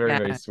 Elle. It's very, yeah,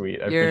 very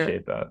sweet. I you're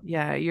appreciate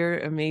that. you're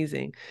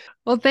amazing.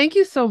 Well, thank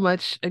you so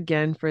much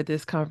again for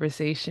this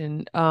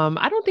conversation.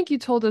 I don't think you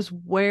told us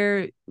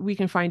where we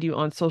can find you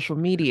on social Ah,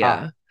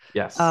 media.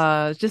 yes.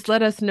 Just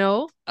let us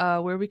know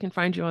where we can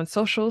find you on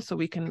social so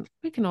we can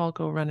all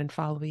go run and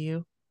follow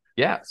you.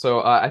 Yeah,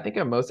 so I think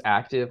I'm most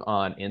active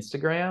on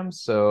Instagram.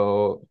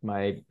 So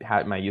my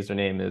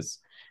username is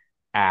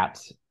at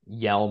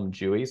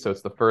Yelmjouie. So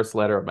it's the first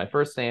letter of my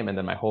first name and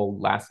then my whole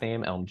last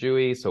name,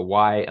 Elmjouie. So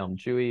Y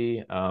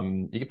Elmjouie.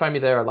 You can find me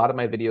there. A lot of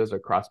my videos are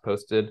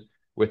cross-posted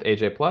with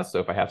AJ Plus. So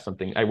if I have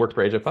something, I work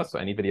for AJ Plus. So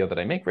any video that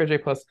I make for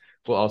AJ Plus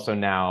will also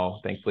now,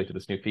 thankfully to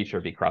this new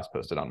feature, be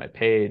cross-posted on my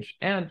page.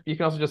 And you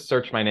can also just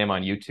search my name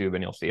on YouTube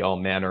and you'll see all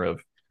manner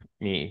of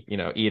me,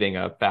 eating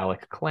a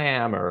phallic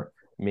clam or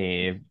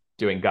me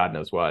doing God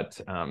knows what.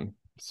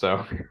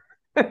 So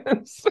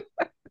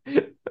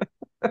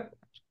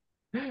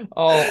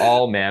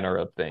all manner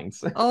of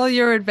things. All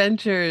your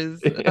adventures.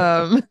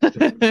 Yeah.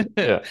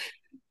 Yeah.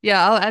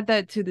 Yeah, I'll add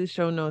that to the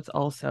show notes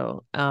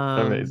also.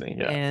 Amazing.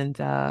 Yeah.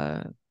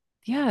 And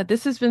yeah,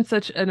 this has been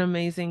such an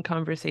amazing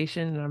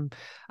conversation. And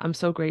I'm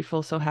so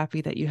grateful, so happy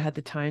that you had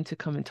the time to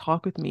come and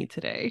talk with me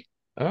today.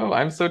 Oh,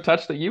 I'm so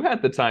touched that you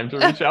had the time to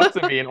reach out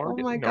to me and Oh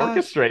my gosh.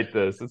 orchestrate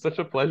this. It's such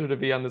a pleasure to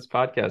be on this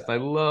podcast. I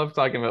love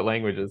talking about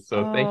languages.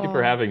 So thank you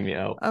for Oh, having me,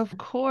 Elle. of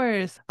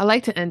course. I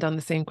like to end on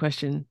the same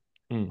question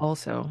Mm,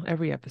 also,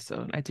 every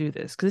episode. I do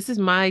this because this is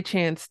my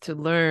chance to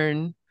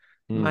learn,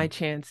 my mm,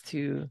 chance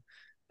to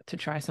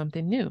try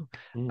something new.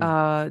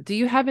 mm. Do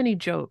you have any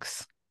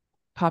jokes,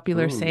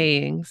 popular Ooh.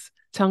 sayings,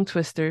 tongue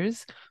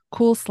twisters,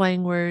 cool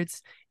slang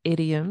words,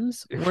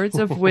 idioms, words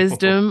of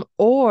wisdom,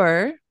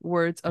 or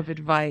words of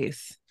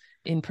advice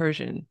in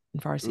Persian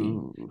and Farsi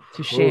Ooh.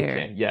 to share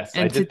Okay. Yes,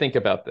 I and to did think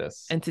about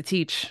this. and to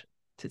teach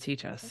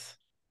us?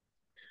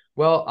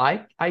 Well,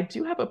 I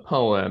do have a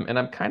poem, and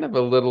I'm kind of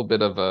a little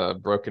bit of a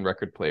broken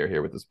record player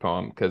here with this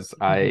poem because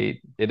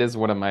it is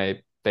one of my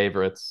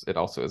favorites. It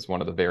also is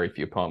one of the very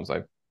few poems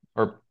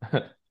or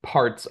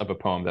parts of a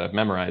poem that I've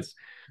memorized.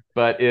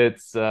 But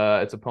it's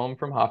a poem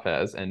from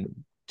Hafez, and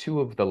two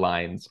of the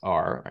lines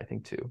are, I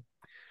think two.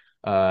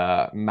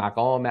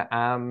 مقام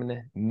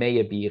امن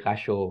می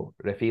بیغش و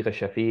رفیق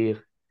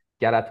شفیق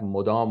گرت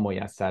مدام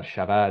میسر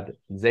شود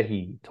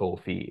زهی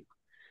توفیق.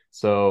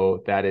 So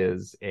that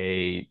is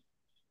a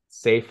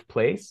safe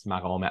place,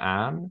 مقام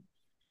امن,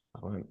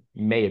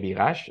 may be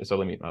rash. So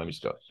let me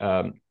just go.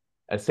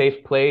 A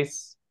safe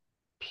place,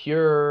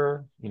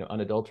 pure,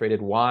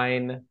 unadulterated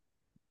wine,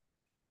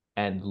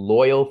 and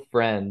loyal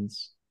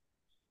friends.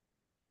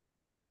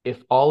 If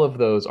all of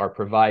those are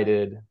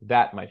provided,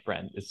 that, my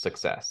friend, is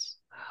success.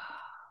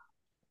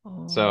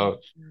 Oh, So,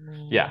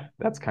 yeah,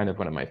 that's kind of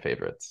one of my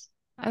favorites.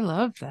 I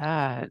love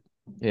that.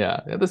 Yeah,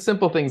 the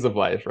simple things of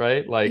life,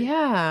 right? Like,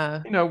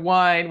 Yeah.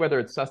 wine, whether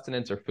it's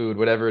sustenance or food,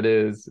 whatever it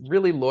is,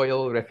 really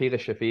loyal, rafiq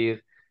shafir,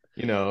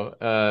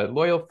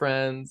 loyal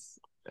friends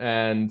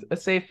and a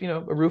safe, a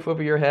roof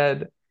over your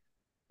head.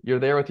 You're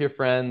there with your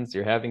friends,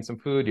 you're having some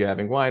food, you're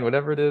having wine,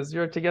 whatever it is,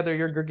 you're together,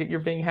 you're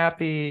being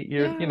happy.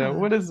 Yeah.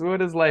 What is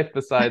life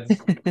besides,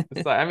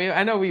 I mean,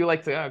 I know we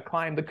like to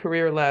climb the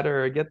career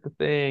ladder, get the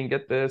thing,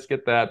 get this,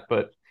 get that,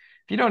 but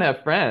if you don't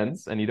have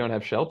friends and you don't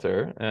have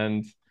shelter,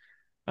 and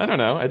I don't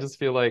know, I just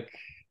feel like,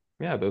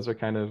 yeah, those are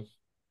kind of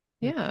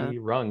the Yeah. key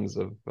rungs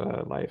of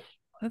life.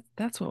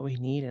 That's what we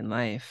need in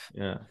life.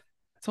 Yeah.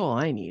 That's all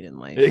I need in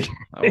life.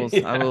 I will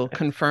Yeah.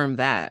 confirm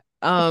that.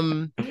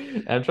 And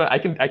I'm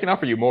trying. I can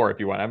offer you more if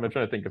you want. I'm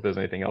trying to think if there's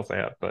anything else I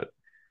have, but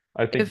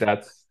I think If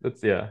that's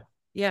yeah,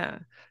 Yeah.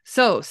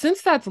 So,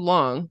 since that's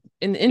long,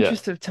 in the yeah,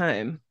 interest of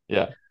time,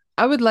 yeah.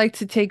 I would like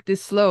to take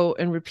this slow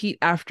and repeat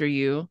after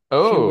you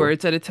a few Oh,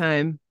 words at a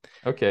time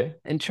okay.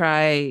 and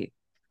try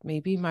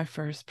maybe my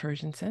first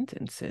Persian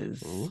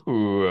sentences.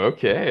 Ooh,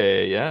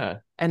 okay, yeah.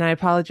 And I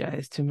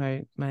apologize to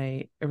my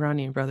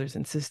Iranian brothers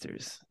and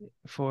sisters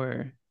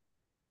for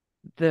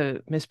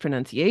the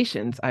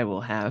mispronunciations I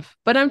will have,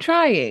 but I'm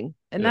trying.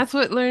 And Yeah. that's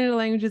what learning a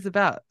language is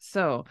about.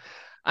 So,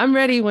 I'm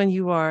ready when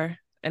you are,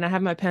 and I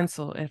have my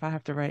pencil if I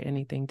have to write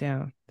anything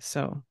down.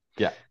 So,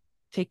 Yeah.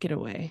 take it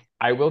away.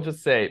 I will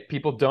just say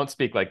people don't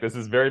speak like this.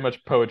 Is very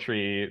much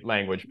poetry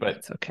language, but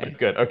That's okay.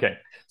 good. Okay.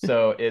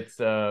 So it's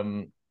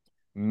maqam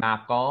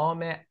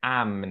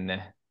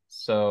amn.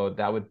 So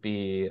that would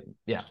be,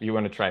 yeah, you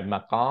want to try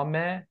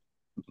maqam.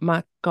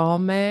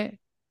 Makame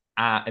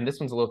And this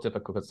one's a little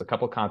difficult because it's a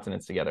couple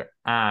consonants together.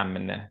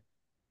 Amn.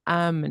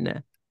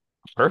 amn.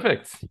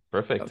 Perfect.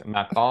 Perfect.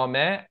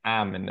 Maqam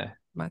amn.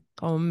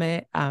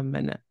 Makame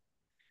amn.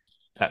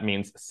 That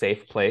means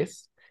safe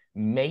place.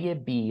 Meye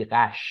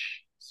birash.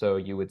 So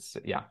you would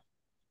say, yeah,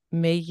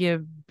 Meye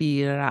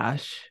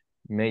birash.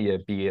 meye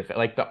bir,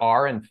 like the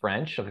R in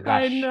French, I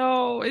rash.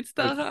 know, it's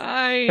the It's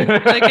high,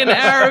 like in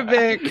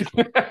Arabic.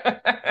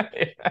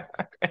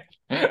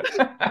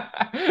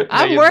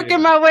 I'm meye working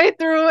birash. my way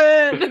through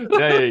it.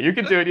 Yeah, yeah, you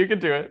can do it. You can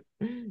do it.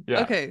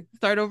 Yeah. Okay,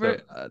 start So,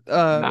 over.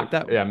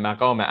 That yeah,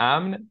 maqam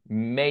amn,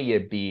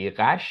 meye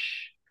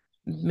birash,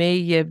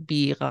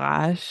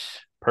 Meyebirash.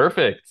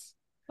 Perfect.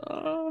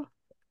 Oh,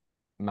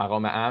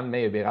 Marom am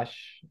meyubirash.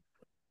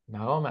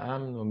 Marom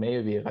am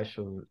meyubirash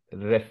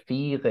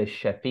Rafir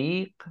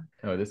Shafiq.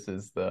 Oh, this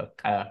is the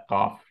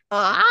qaf.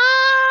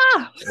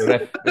 ah!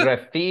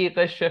 Rafir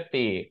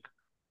Shafiq.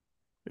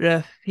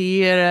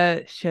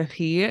 Rafira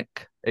Shafiq.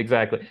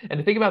 Exactly. And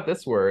to think about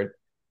this word,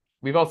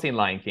 we've all seen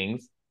Lion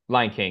Kings.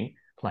 Lion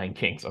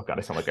Kings. Oh God,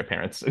 I sound like my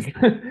parents.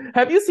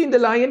 Have you seen the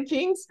Lion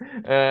Kings?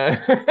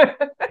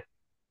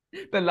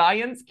 The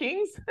Lions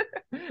Kings.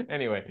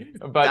 Anyway,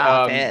 but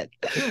Stop it.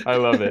 I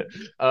love it.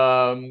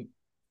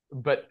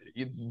 But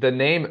the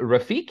name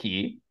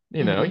Rafiki, Hmm.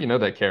 you know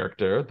that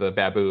character, the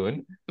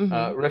baboon. Hmm.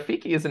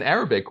 Rafiki is an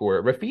Arabic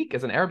word. Rafiq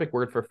is an Arabic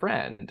word for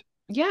friend.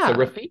 So Yeah.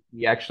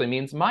 Rafiki actually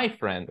means my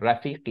friend.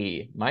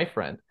 Rafiki, my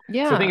friend.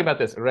 So think Yeah. about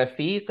this.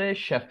 Rafiq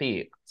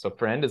Shafiq. So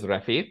friend is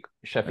Rafiq. R-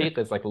 Shafiq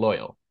is like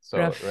loyal. So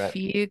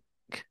Rafiq.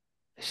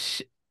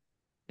 Sh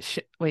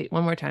wait,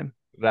 one more time.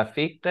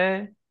 Rafiq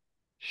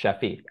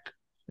Shafiq.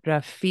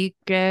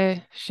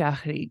 Rafike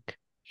Shahrik.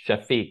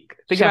 Shafiq.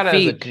 Think about it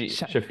as a Shafiq. G.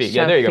 Shafiq.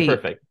 Yeah, there you go. Shafiq.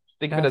 Perfect.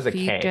 Think of it as a K.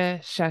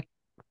 Rafike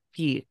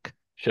Shafiq.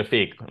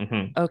 Shafiq.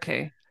 Mm-hmm.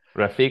 Okay.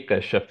 Rafiq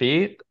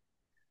Shafiq.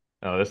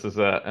 Oh, this is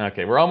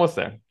okay. We're almost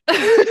there.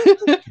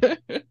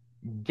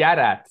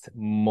 Garat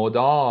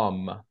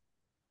Modam.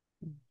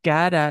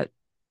 Gadat.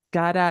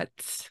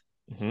 Gadat.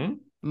 Mm-hmm.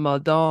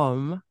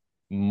 Madam.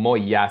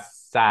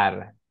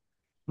 Moyassar.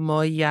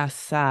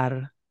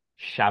 Moyasar.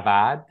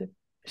 Shavad.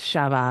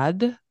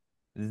 Shavad.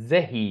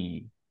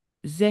 Zehi.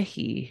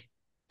 Zehi.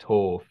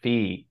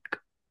 Tofiq.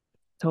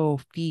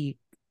 Tofiq.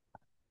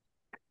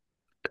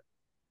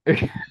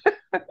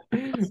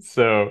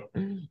 So,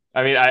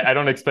 I mean, I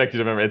don't expect you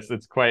to remember.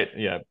 It's quite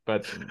yeah,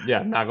 but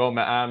yeah. Nagom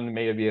ma'am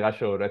maybe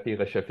rasho rafir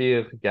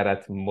shafir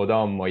garat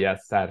modam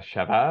moyassar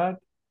shavad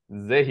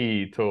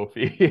zehi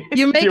tofi.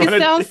 You Do make you it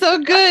want sound so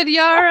good,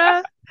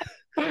 Yara.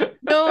 to?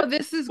 No,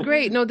 this is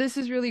great. No, this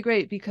is really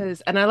great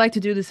because, and I like to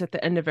do this at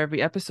the end of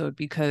every episode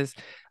because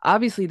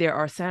obviously there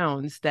are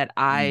sounds that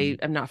I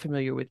am not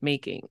familiar with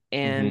making. Mm-hmm,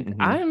 And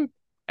mm-hmm. I'm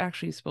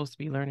actually supposed to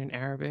be learning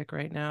Arabic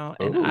right now,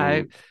 and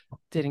I Oh.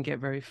 didn't get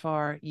very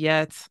far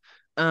yet.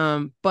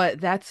 But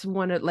that's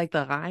one of like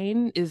the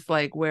line is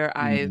like where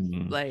I've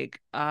Mm-hmm.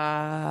 like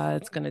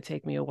it's gonna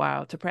take me a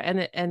while to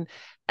and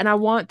I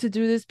want to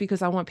do this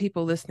because I want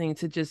people listening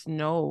to just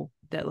know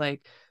that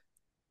like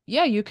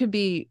yeah, you could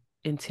be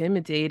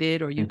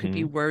intimidated or you could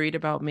be Mm-hmm. worried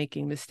about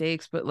making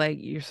mistakes, but like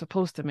you're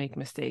supposed to make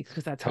mistakes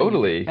because that's how you get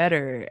Totally.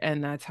 better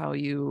and that's how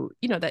you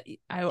that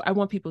I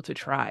want people to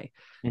try.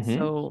 Mm-hmm.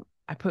 So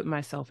I put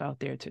myself out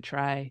there to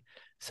try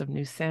some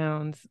new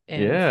sounds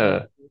and see.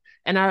 Yeah.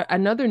 And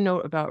another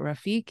note about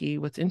Rafiki,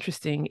 what's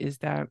interesting is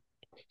that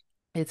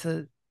it's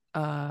a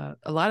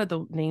lot of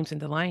the names in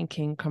The Lion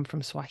King come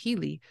from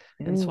Swahili,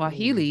 and Mm.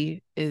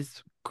 Swahili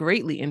is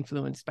greatly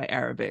influenced by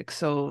Arabic.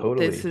 So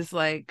this Totally. is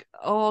like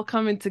all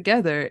coming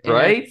together, and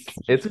Right?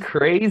 It's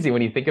crazy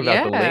when you think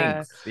about the yeah,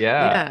 links.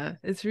 Yeah. yeah,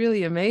 it's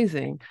really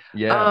amazing.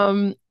 Yeah.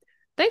 Um,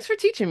 Thanks for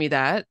teaching me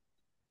that.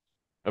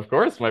 Of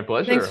course, my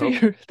pleasure.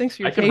 Hope Thanks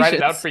for I your can write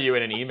it out patience. for you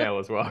in an email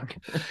as well.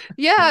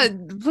 Yeah, Yeah.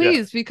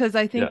 please, because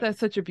I think Yeah. that's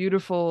such a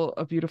beautiful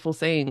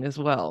saying as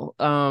well.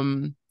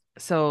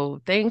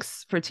 So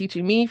thanks for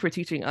teaching me, for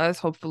teaching us.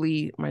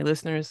 Hopefully my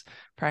listeners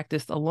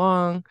practiced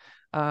along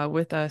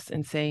with us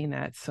in saying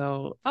that.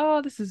 So,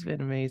 oh, this has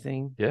been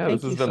amazing. Yeah,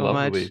 this Thank has you been so much.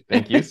 lovely.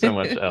 Thank you so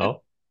much,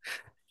 Elle.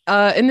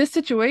 In this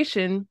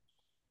situation,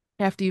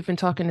 after you've been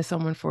talking to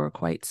someone for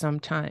quite some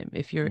time,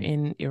 if you're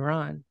in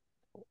Iran,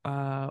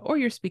 or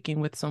you're speaking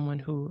with someone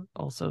who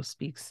also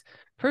speaks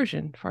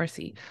Persian,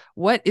 Farsi,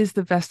 what is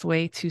the best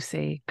way to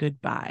say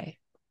goodbye?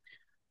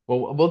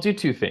 Well, we'll do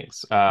two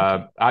things.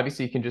 Okay.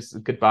 Obviously, you can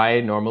just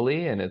goodbye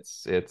normally, and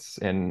it's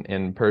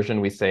in Persian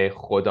we say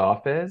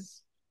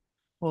Khodafez,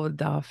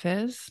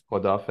 Hodafez.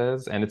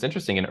 Khodafez, and it's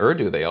interesting in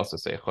Urdu they also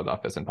say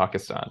Khodafez in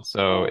Pakistan.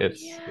 So Oh,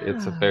 it's a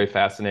yeah. very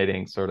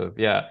fascinating sort of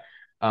yeah.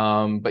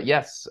 But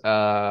yes,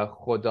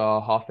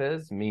 Khoda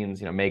Hafiz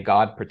means may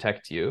God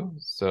protect you.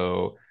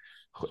 So,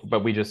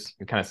 but we just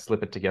kind of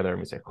slip it together and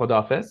we say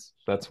Khoda Hafiz.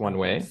 That's one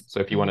way. Hodafez. So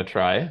if you want Mhm. to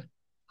try,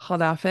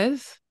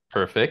 Hodafez.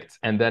 perfect.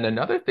 And then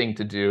another thing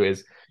to do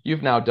is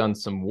you've now done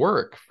some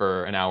work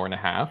for an hour and a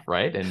half,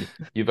 right? And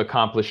you've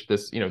accomplished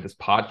this, this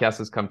podcast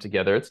has come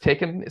together. It's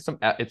taken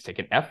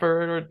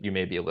effort. You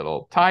may be a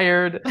little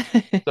tired.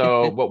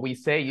 So what we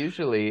say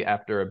usually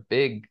after a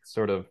big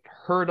sort of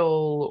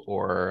hurdle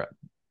or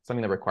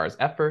something that requires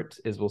effort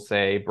is we'll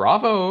say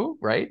bravo,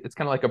 right? It's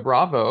kind of like a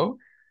bravo.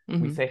 We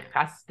Mhm. say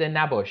chaste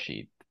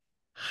naboshid,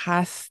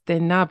 Haste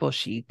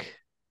naboshik.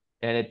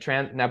 and it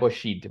trans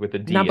naboshid with a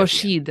D at the end.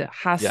 Naboshid. Yeah.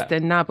 Haste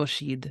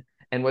naboshid.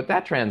 And what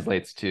that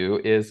translates to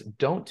is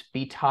don't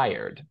be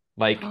tired.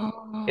 Like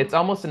it's Oh.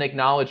 almost an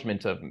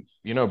acknowledgement of,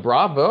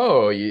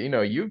 bravo,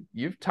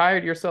 you've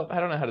tired yourself. I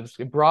don't know how to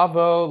describe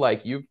bravo,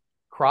 like you've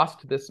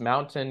crossed this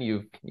mountain,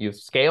 you've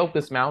scaled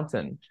this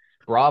mountain.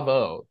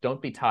 Bravo,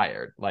 don't be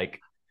tired. Like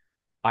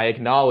I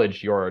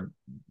acknowledge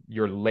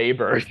your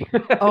labor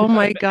Oh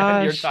my and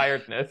your gosh.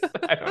 tiredness.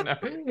 I don't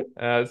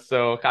know.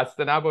 So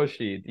خسته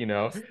نباشید,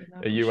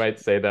 you might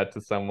say that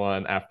to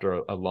someone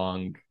after a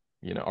long,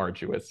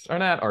 arduous, or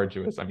not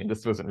arduous. I mean,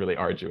 this wasn't really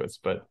arduous,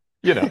 but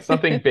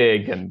something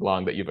big and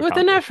long that you've With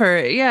an accomplished.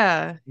 effort.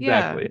 Yeah.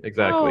 Yeah.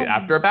 Exactly. Oh.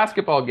 After a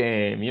basketball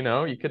game,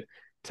 you could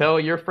tell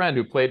your friend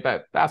who played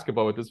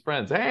basketball with his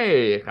friends,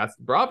 hey,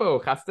 bravo,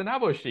 خسته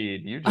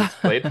نباشید. You just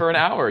played for an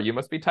hour. You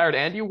must be tired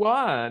and you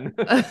won.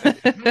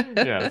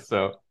 Yeah, so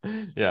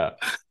yeah.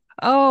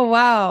 Oh,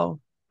 wow.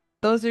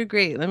 Those are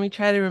great. Let me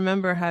try to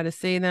remember how to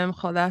say them.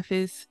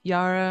 Khodafis,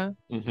 Yara,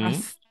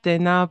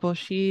 Hastena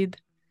Boshid.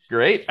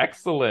 Great.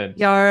 Excellent.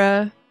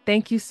 Yara,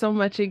 thank you so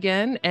much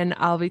again, and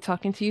I'll be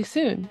talking to you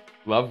soon.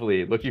 Lovely.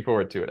 Looking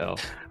forward to it, Elle.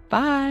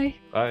 Bye.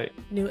 Bye.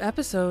 New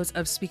episodes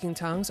of Speaking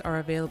Tongues are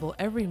available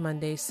every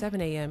Monday, 7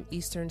 a.m.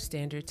 Eastern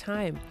Standard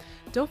Time.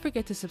 Don't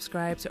forget to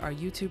subscribe to our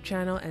YouTube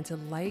channel and to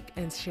like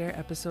and share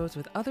episodes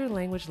with other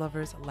language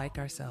lovers like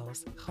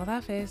ourselves.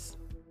 Khodafis.